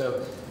respects.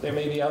 So there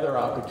may be other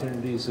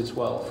opportunities as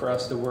well for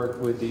us to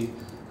work with the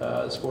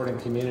sporting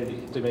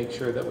community to make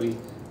sure that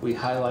we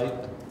highlight,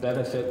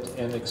 benefit,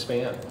 and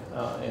expand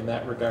in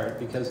that regard,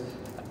 because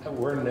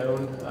we're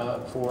known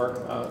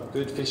for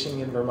good fishing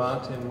in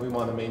Vermont, and we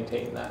want to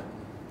maintain that.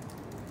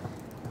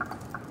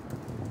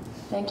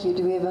 Thank you.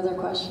 Do we have other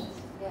questions?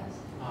 Yes.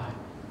 Hi.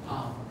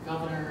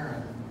 Governor,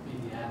 and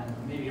maybe Adam,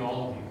 maybe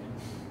all of you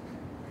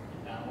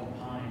can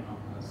opine on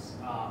this.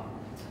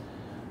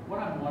 What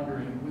I'm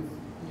wondering, with,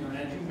 you know,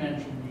 as you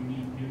mentioned, you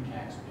need new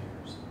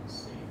taxpayers in the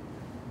state.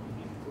 You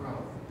need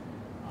growth.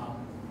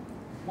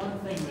 One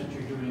thing that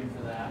you're doing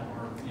for that,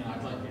 or, you know,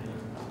 I'd like you to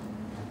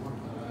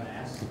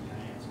ask you to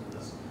answer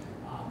this.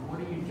 What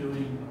are you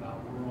doing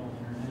about rural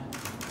internet?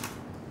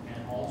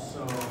 And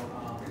also,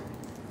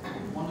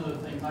 one of the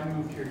things, I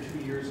moved here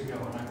 2 years ago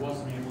and I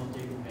wasn't able to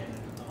take advantage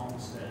of the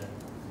homestead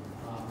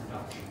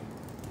reduction.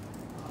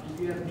 If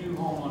you have new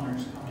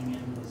homeowners coming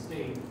into the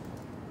state,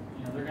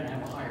 you know, they're going to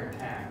have a higher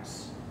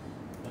tax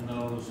than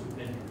those who've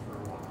been here for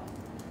a while.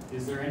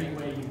 Is there any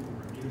way you can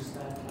reduce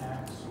that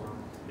tax or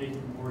make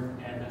it more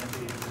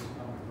advantageous to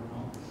come to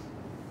Vermont?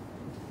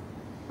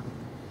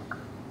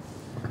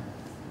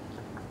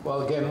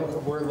 Well, again,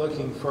 we're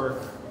looking for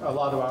a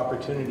lot of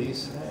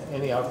opportunities,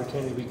 any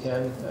opportunity we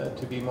can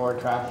to be more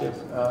attractive.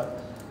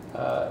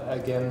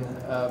 Again,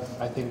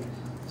 I think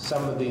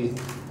some of the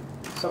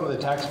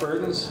tax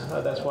burdens,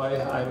 that's why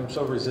I'm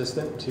so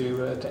resistant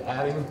to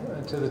adding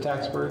to the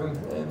tax burden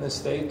in this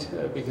state,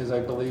 because I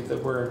believe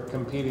that we're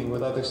competing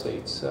with other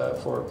states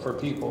for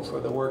people, for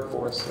the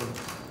workforce,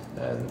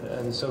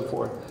 and so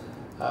forth.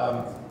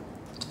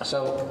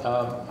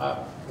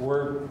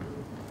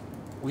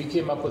 We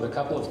came up with a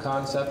couple of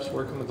concepts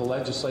working with the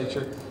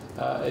legislature.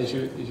 As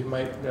you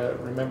might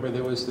remember,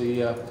 there was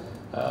the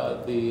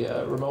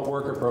remote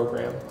worker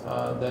program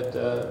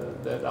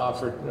that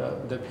offered,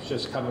 that's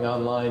just coming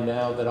online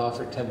now, that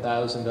offered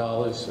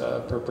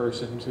 $10,000 per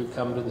person to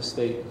come to the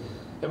state.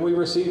 And we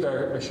received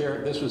our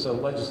share. This was a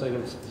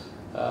legislative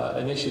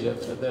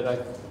initiative that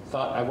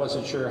I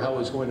wasn't sure how it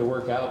was going to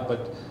work out,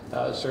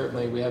 but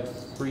certainly we had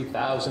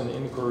 3,000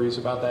 inquiries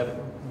about that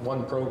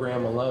one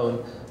program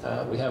alone.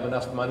 We have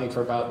enough money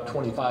for about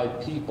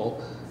 25 people,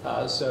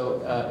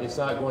 so it's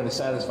not going to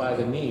satisfy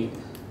the need.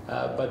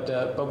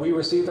 But we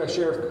received our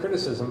share of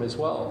criticism as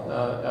well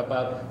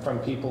from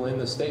people in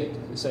the state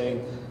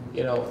saying,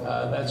 you know,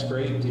 that's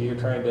great, you're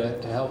trying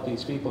to help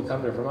these people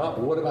come to Vermont,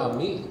 but what about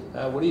me?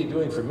 What are you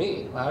doing for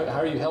me? How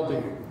are you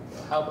helping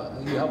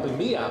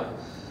me out?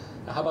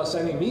 How about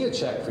sending me a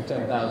check for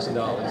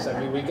 $10,000? I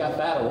mean, we got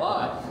that a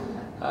lot.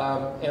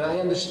 And I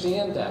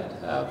understand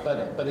that,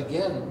 but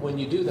again, when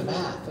you do the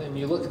math and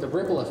you look at the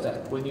ripple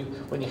effect, when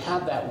you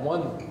have that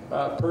one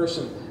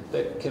person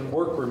that can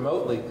work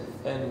remotely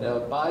and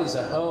buys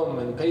a home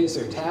and pays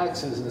their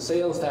taxes and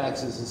sales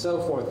taxes and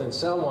so forth and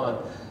so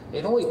on,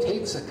 it only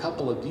takes a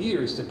couple of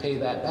years to pay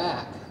that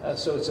back.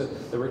 So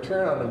the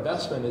return on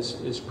investment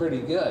is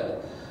pretty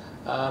good.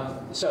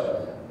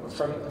 So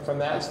from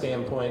that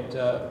standpoint,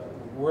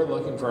 we're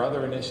looking for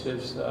other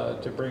initiatives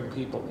to bring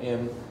people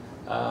in.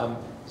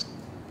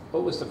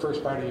 What was the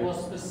first part of your?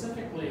 Well,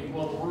 specifically, the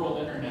rural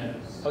internet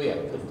is. Oh yeah,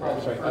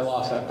 that's right. I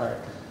lost that part.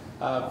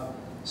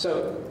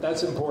 So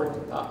that's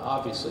important,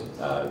 obviously.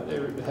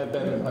 There have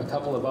been a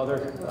couple of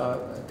other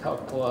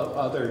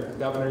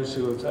governors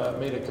who have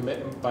made a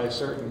commitment by a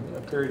certain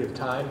period of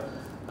time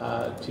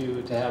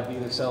to have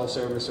either cell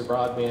service or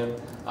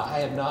broadband. I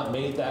have not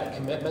made that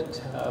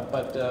commitment,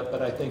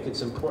 but I think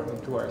it's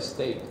important to our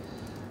state.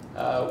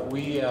 And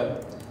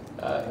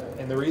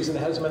the reason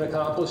it hasn't been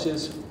accomplished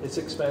is it's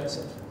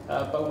expensive.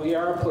 But we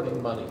are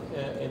putting money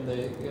in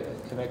the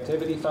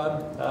connectivity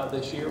fund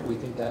this year. We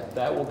think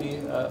that will be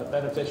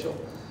beneficial.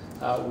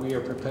 We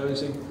are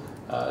proposing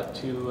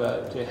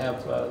to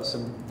have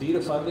some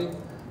VITA funding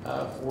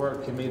for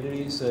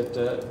communities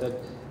that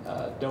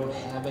don't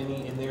have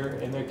any in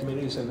their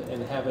communities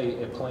and have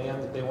a plan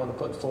that they want to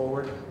put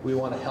forward. We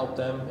want to help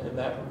them in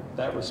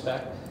that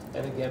respect.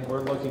 And again,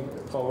 we're looking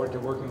forward to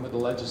working with the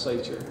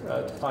legislature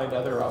to find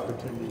other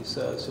opportunities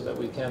so that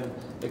we can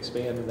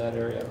expand in that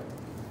area.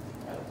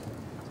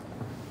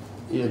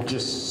 Yeah,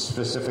 just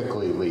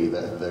specifically, Lee,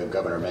 the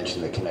governor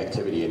mentioned the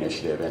connectivity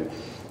initiative, and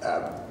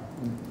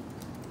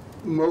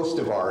most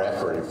of our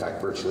effort, in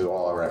fact, virtually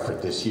all our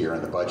effort this year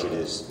in the budget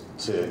is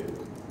to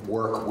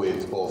work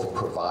with both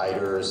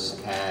providers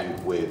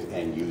and with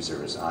end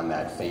users on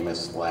that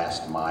famous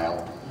last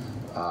mile,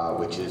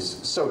 which is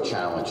so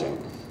challenging.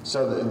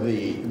 So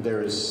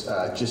there's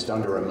just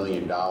under $1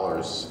 million in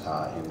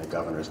the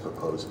governor's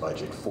proposed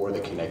budget for the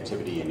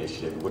connectivity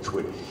initiative, which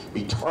would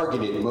be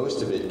targeted,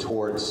 most of it,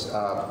 towards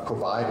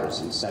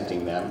providers,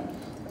 incenting them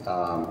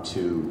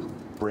to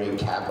bring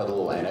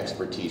capital and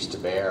expertise to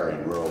bear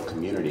in rural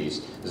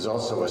communities. There's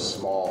also a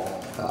small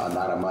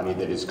amount of money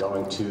that is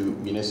going to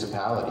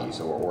municipalities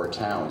or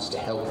towns to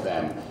help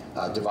them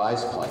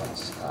devise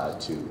plans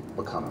to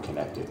become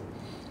connected.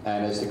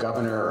 And as the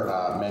governor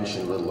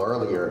mentioned a little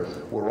earlier,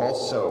 we're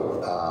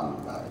also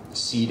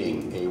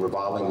seeding a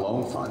revolving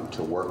loan fund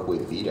to work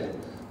with VITA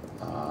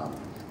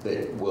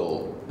that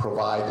will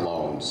provide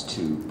loans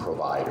to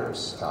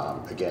providers,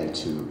 again,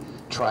 to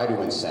try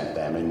to incent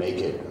them and make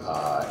it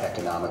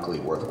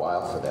economically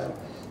worthwhile for them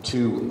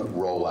to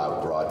roll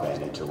out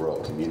broadband into rural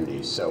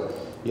communities. So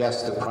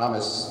yes, the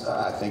promise,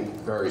 I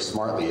think very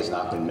smartly, has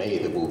not been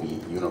made that will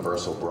be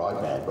universal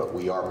broadband, but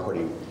we are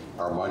putting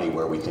our money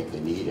where we think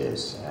the need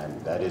is,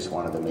 and that is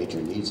one of the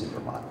major needs in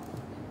Vermont.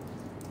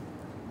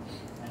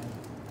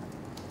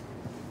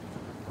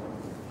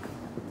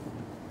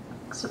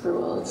 Super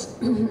well. It's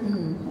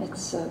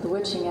the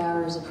witching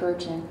hour is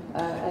approaching.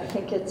 I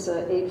think it's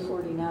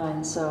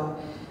 8:49. So,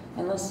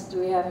 do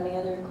we have any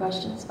other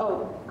questions?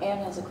 Oh,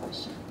 Anne has a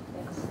question.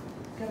 Yes.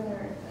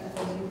 Governor, as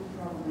you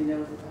probably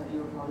know,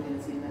 you're probably going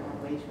to see a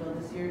minimum wage bill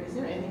this year. Is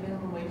there any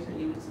minimum wage that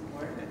you would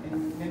support? A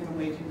minimum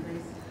wage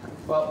increase?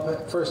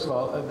 Well, first of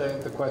all,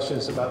 the question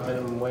is about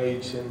minimum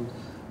wage and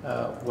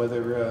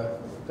whether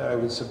that I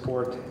would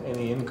support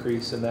any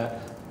increase in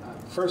that.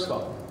 First of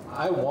all,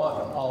 I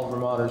want all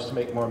Vermonters to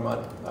make more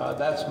money.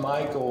 That's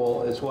my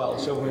goal as well.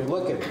 So when we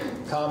look at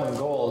common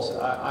goals,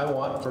 I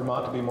want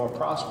Vermont to be more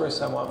prosperous.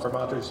 I want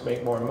Vermonters to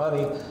make more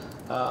money.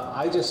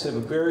 I just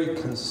am very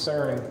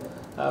concerned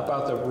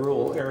about the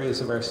rural areas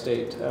of our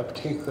state,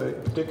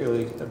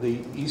 particularly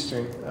the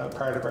eastern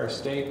part of our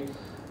state.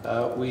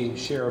 We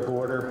share a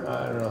border.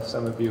 I don't know if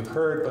some of you have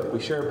heard, but we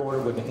share a border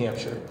with New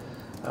Hampshire.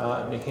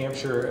 New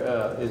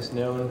Hampshire is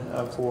known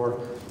for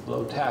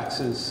low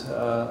taxes,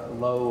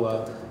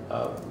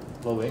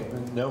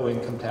 no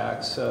income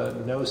tax,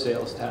 no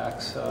sales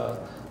tax,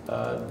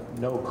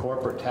 no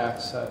corporate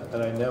tax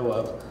that I know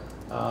of,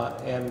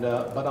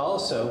 but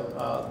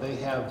also they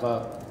have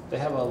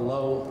a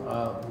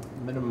low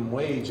minimum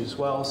wage as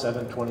well,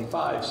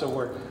 $7.25. So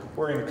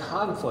we're in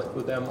conflict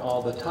with them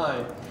all the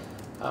time.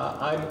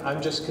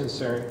 I'm just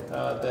concerned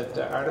that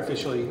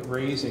artificially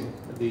raising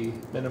the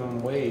minimum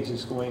wage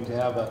is going to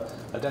have a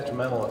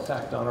detrimental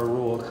effect on our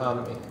rural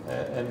economy,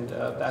 and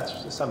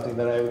that's something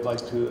that I would like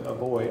to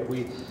avoid.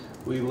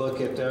 We look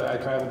at, I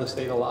travel the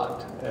state a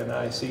lot, and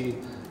I see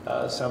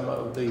some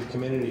of the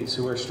communities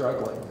who are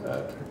struggling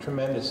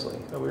tremendously.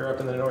 We were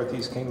up in the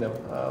Northeast Kingdom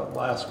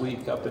last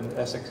week, up in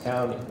Essex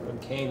County, in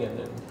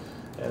Canaan,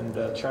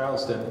 and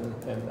Charleston,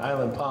 and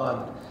Island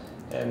Pond,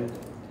 and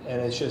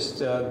it's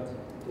just,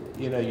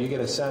 you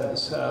get a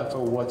sense for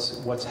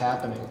what's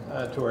happening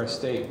to our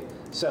state.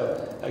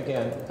 So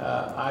again,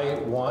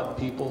 I want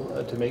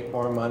people to make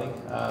more money.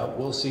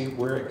 We'll see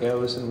where it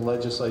goes in the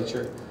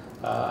legislature.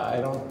 I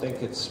don't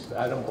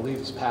believe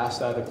it's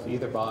passed out of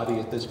either body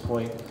at this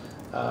point.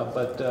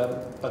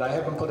 But I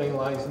haven't put any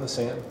lines in the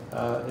sand.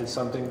 It's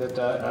something that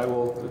I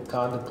will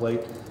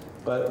contemplate.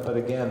 But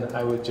again,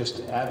 I would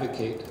just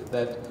advocate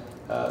that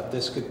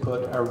this could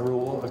put our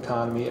rural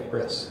economy at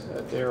risk.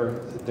 There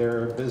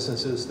are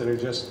businesses that are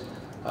just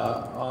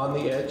on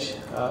the edge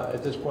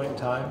at this point in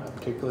time,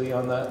 particularly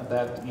on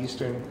that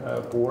eastern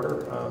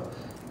border.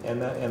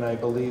 And I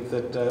believe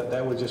that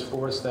that would just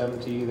force them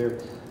to either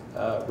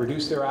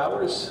reduce their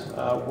hours,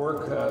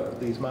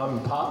 these mom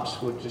and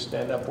pops would just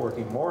end up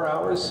working more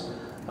hours,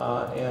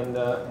 and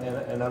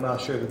I'm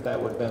not sure that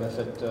that would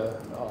benefit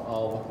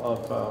all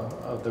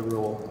of the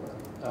rural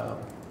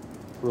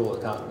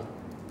economy.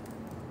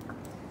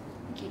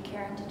 Thank you.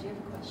 Karen, did you have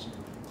a question?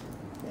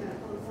 Yeah,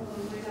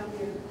 although it might not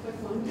be a quick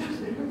one,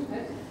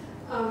 but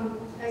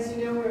as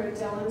you know, we're a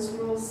Dellins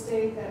rural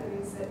state. That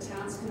means that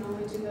towns can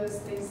only do those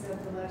things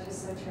that the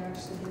legislature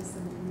actually gives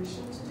them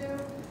permission to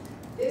do.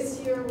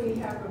 This year we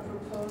have a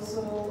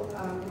proposal,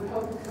 we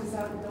hope it comes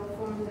out in bill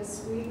form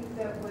this week,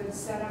 that would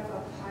set up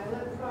a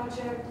pilot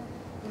project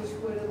which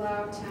would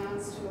allow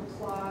towns to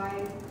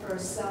apply for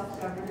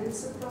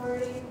self-governance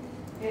authority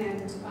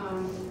and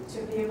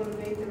to be able to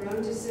make their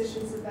own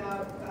decisions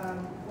about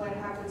what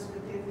happens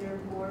within their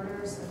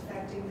borders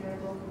affecting their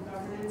local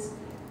governance.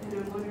 And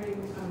I'm wondering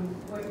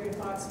what your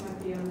thoughts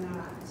might be on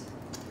that.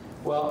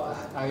 Well,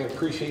 I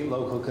appreciate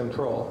local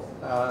control.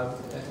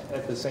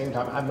 At the same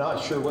time, I'm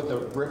not sure what the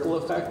ripple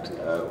effect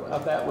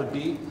of that would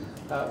be.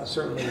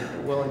 Certainly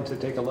willing to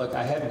take a look.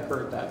 I hadn't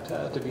heard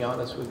that, to be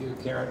honest with you,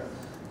 Karen.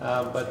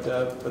 But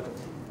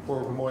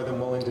we're more than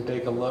willing to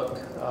take a look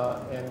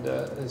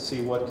and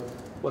see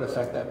what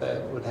effect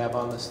that would have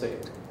on the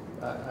state.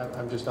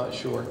 I'm just not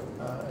sure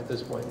at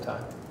this point in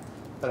time.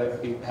 But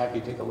I'd be happy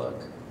to take a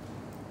look.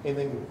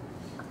 Anything?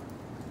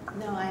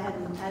 No, I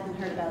hadn't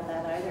heard about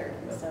that either,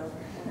 so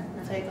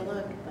we'll take a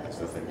look, but as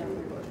the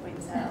governor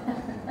points out,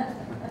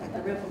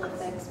 the ripple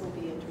effects will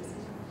be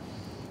interesting.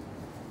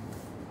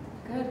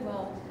 Good.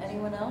 Well,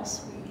 anyone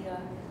else?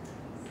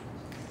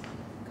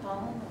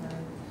 Colin?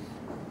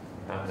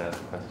 I haven't asked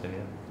a question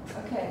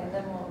yet. Okay, and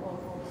then we'll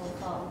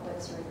call.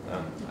 That's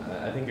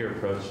right. I think your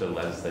approach to the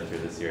legislature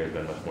this year has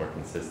been much more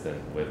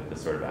consistent with the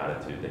sort of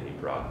attitude that you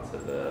brought to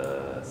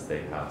the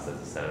State House as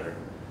a senator.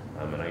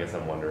 And I guess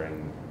I'm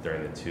wondering,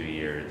 during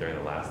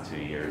the last 2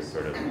 years,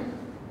 sort of,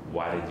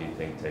 why did you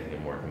think taking a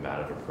more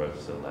combative approach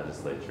to the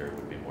legislature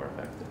would be more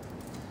effective?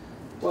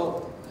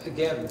 Well,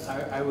 again,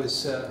 I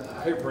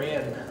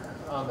ran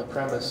on the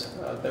premise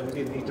that we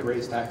didn't need to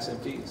raise tax and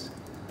fees.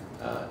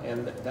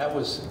 And that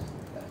was,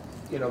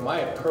 my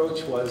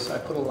approach was I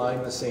put a line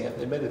in the sand,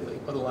 admittedly,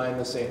 put a line in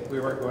the sand. We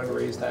weren't going to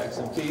raise tax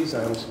and fees.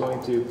 I was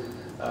going to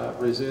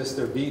resist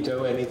or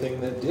veto anything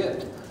that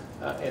did.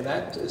 And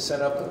that set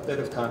up a bit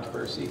of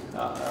controversy,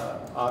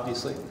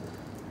 obviously.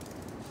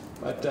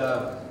 But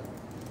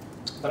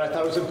I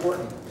thought it was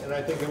important, and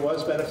I think it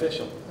was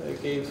beneficial.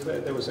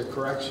 There was a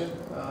correction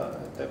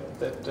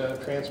that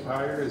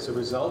transpired as a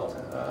result.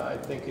 I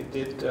think it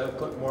did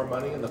put more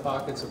money in the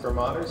pockets of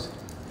Vermonters,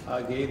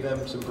 gave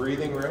them some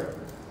breathing room,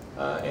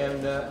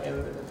 and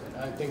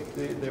I think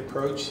the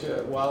approach,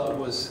 while it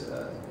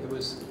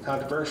was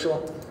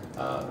controversial,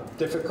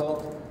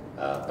 difficult,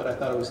 but I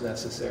thought it was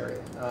necessary.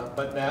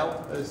 But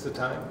now is the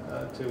time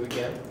to,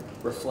 again,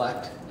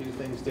 reflect, do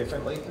things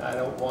differently. I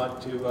don't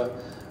want to,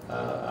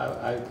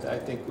 I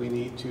think we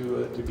need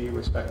to be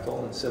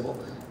respectful and civil.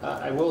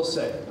 I will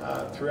say,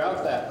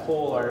 throughout that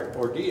whole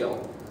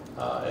ordeal,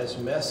 as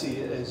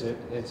messy as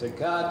it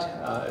got,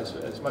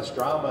 as much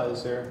drama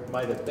as there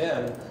might have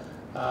been,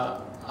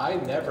 I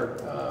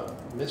never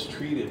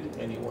mistreated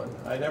anyone.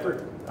 I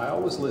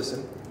always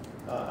listened.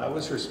 I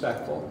was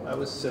respectful. I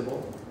was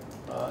civil.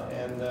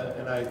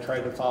 And I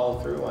tried to follow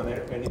through on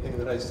anything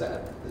that I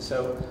said.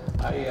 So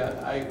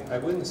I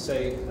wouldn't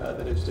say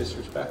that it's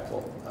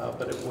disrespectful,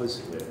 but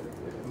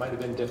it might have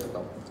been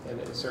difficult, and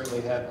it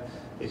certainly had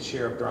its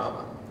share of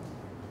drama.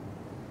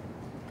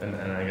 And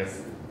I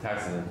guess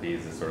taxes and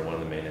fees is sort of one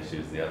of the main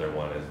issues. The other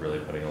one is really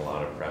putting a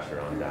lot of pressure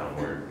on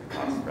downward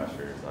cost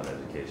pressures on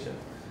education.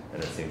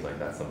 And it seems like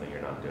that's something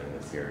you're not doing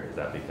this year. Is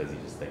that because you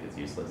just think it's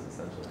useless,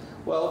 essentially?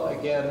 Well,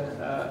 again,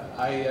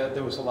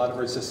 there was a lot of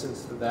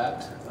resistance to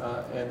that,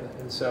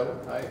 and so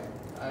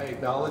I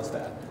acknowledge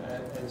that,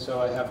 and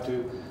so I have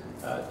to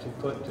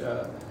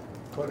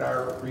put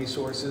our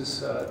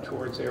resources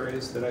towards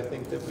areas that I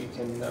think that we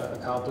can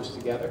accomplish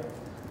together.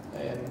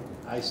 And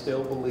I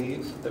still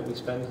believe that we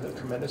spend a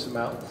tremendous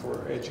amount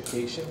for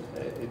education.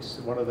 It's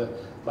one of the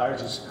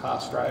largest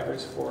cost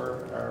drivers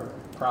for our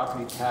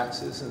property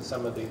taxes and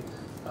some of the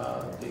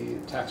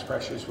tax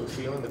pressures we're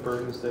feeling, the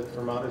burdens that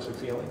Vermonters are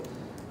feeling,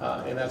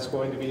 and that's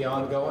going to be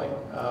ongoing.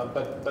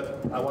 But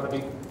I want to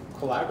be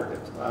collaborative.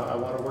 I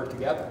want to work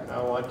together.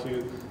 I want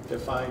to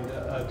find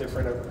a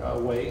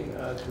different way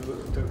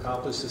to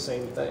accomplish the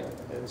same thing.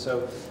 And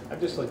so I'm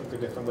just looking for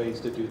different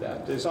ways to do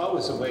that. There's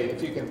always a way.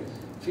 If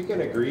you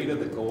can agree to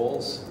the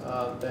goals,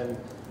 then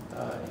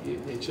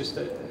it's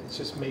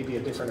just maybe a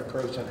different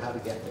approach on how to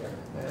get there.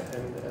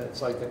 And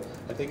it's like,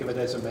 I think of it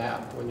as a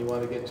map. When you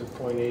want to get to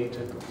point A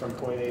from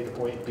point A to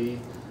point B,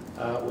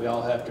 we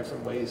all have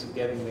different ways of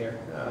getting there.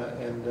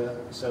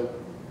 So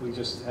we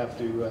just have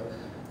to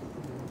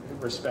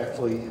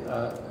respectfully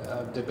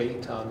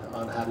debate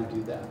on how to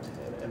do that.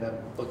 And I'm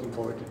looking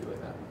forward to doing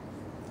that.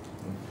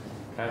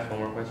 Can I ask one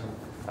more question?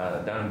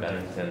 Down in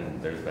Bennington,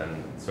 there's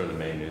been sort of the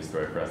main news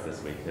story for us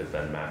this week has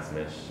been Max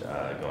Mish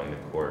going to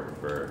court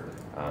for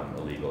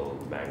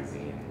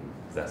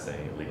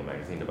possessing illegal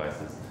magazine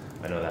devices.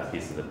 I know that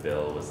piece of the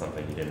bill was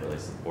something he didn't really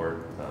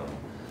support,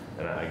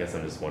 and I guess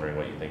I'm just wondering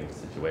what you think of the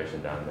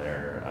situation down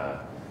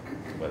there,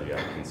 whether you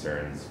have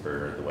concerns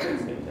for the way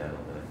it's being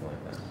handled, anything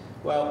like that.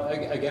 Well,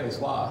 again, it's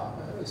law.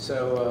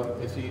 So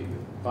if you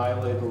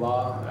violate the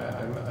law,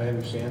 I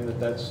understand that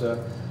that's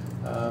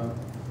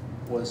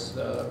was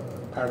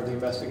part of the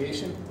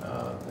investigation.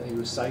 He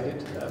was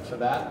cited for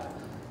that,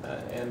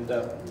 and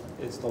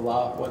it's the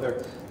law.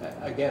 Whether,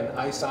 again,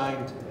 I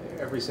signed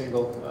every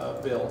single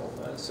bill,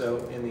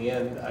 so in the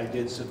end, I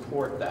did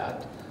support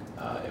that.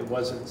 It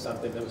wasn't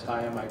something that was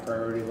high on my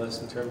priority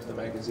list in terms of the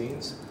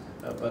magazines,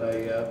 but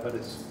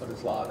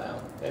it's law now,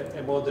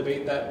 and we'll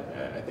debate that.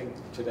 I think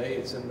today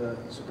it's in the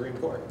Supreme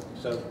Court,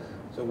 so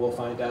we'll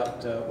find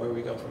out where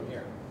we go from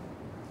here.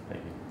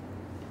 Thank you.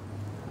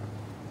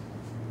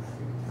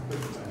 Good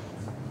question.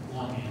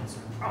 Long answer,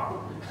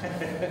 probably.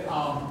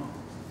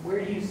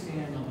 Where do you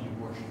stand on the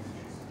abortion issue?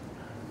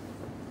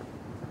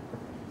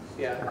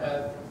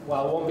 Yeah,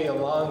 well, it won't be a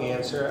long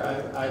answer.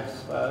 I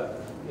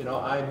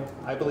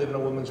believe in a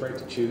woman's right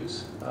to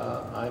choose.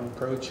 I'm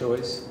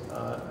pro-choice,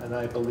 and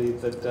I believe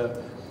that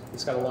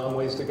it's got a long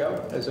ways to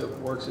go as it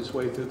works its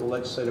way through the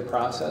legislative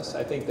process.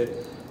 I think that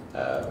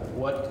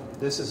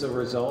this is a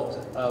result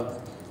of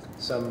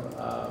some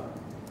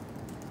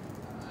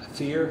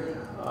fear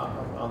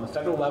on the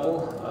federal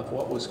level of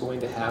what was going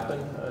to happen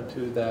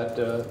to that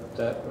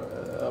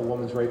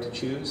woman's right to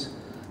choose,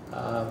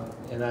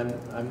 and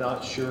I'm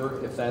not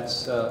sure if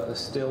that's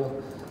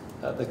still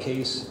the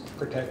case.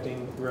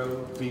 Protecting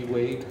Roe v.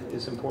 Wade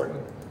is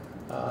important,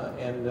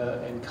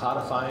 and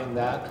codifying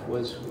that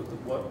was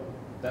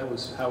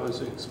how it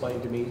was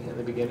explained to me in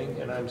the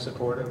beginning, and I'm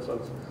supportive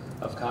of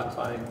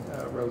codifying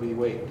Roe v.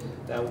 Wade.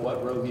 Now,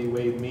 what Roe v.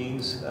 Wade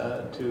means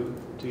to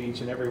each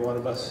and every one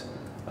of us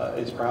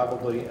is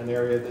probably an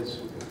area that's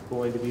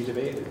going to be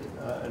debated,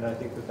 and I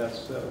think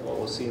that's what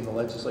we'll see in the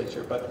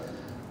legislature. But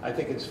I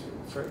think it's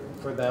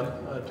for them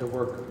to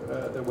work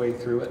their way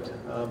through it.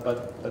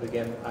 But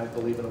again, I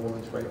believe in a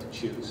woman's right to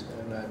choose,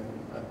 and I'm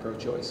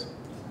pro-choice.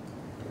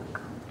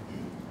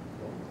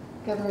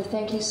 Governor,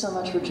 thank you so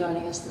much for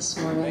joining us this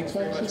morning. Thanks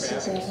very Thank you, much for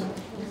having Suzanne.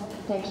 us.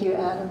 Thank you,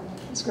 Adam.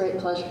 It's a great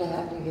pleasure to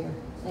have you here.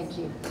 Thank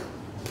you.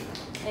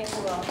 Thank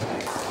you all.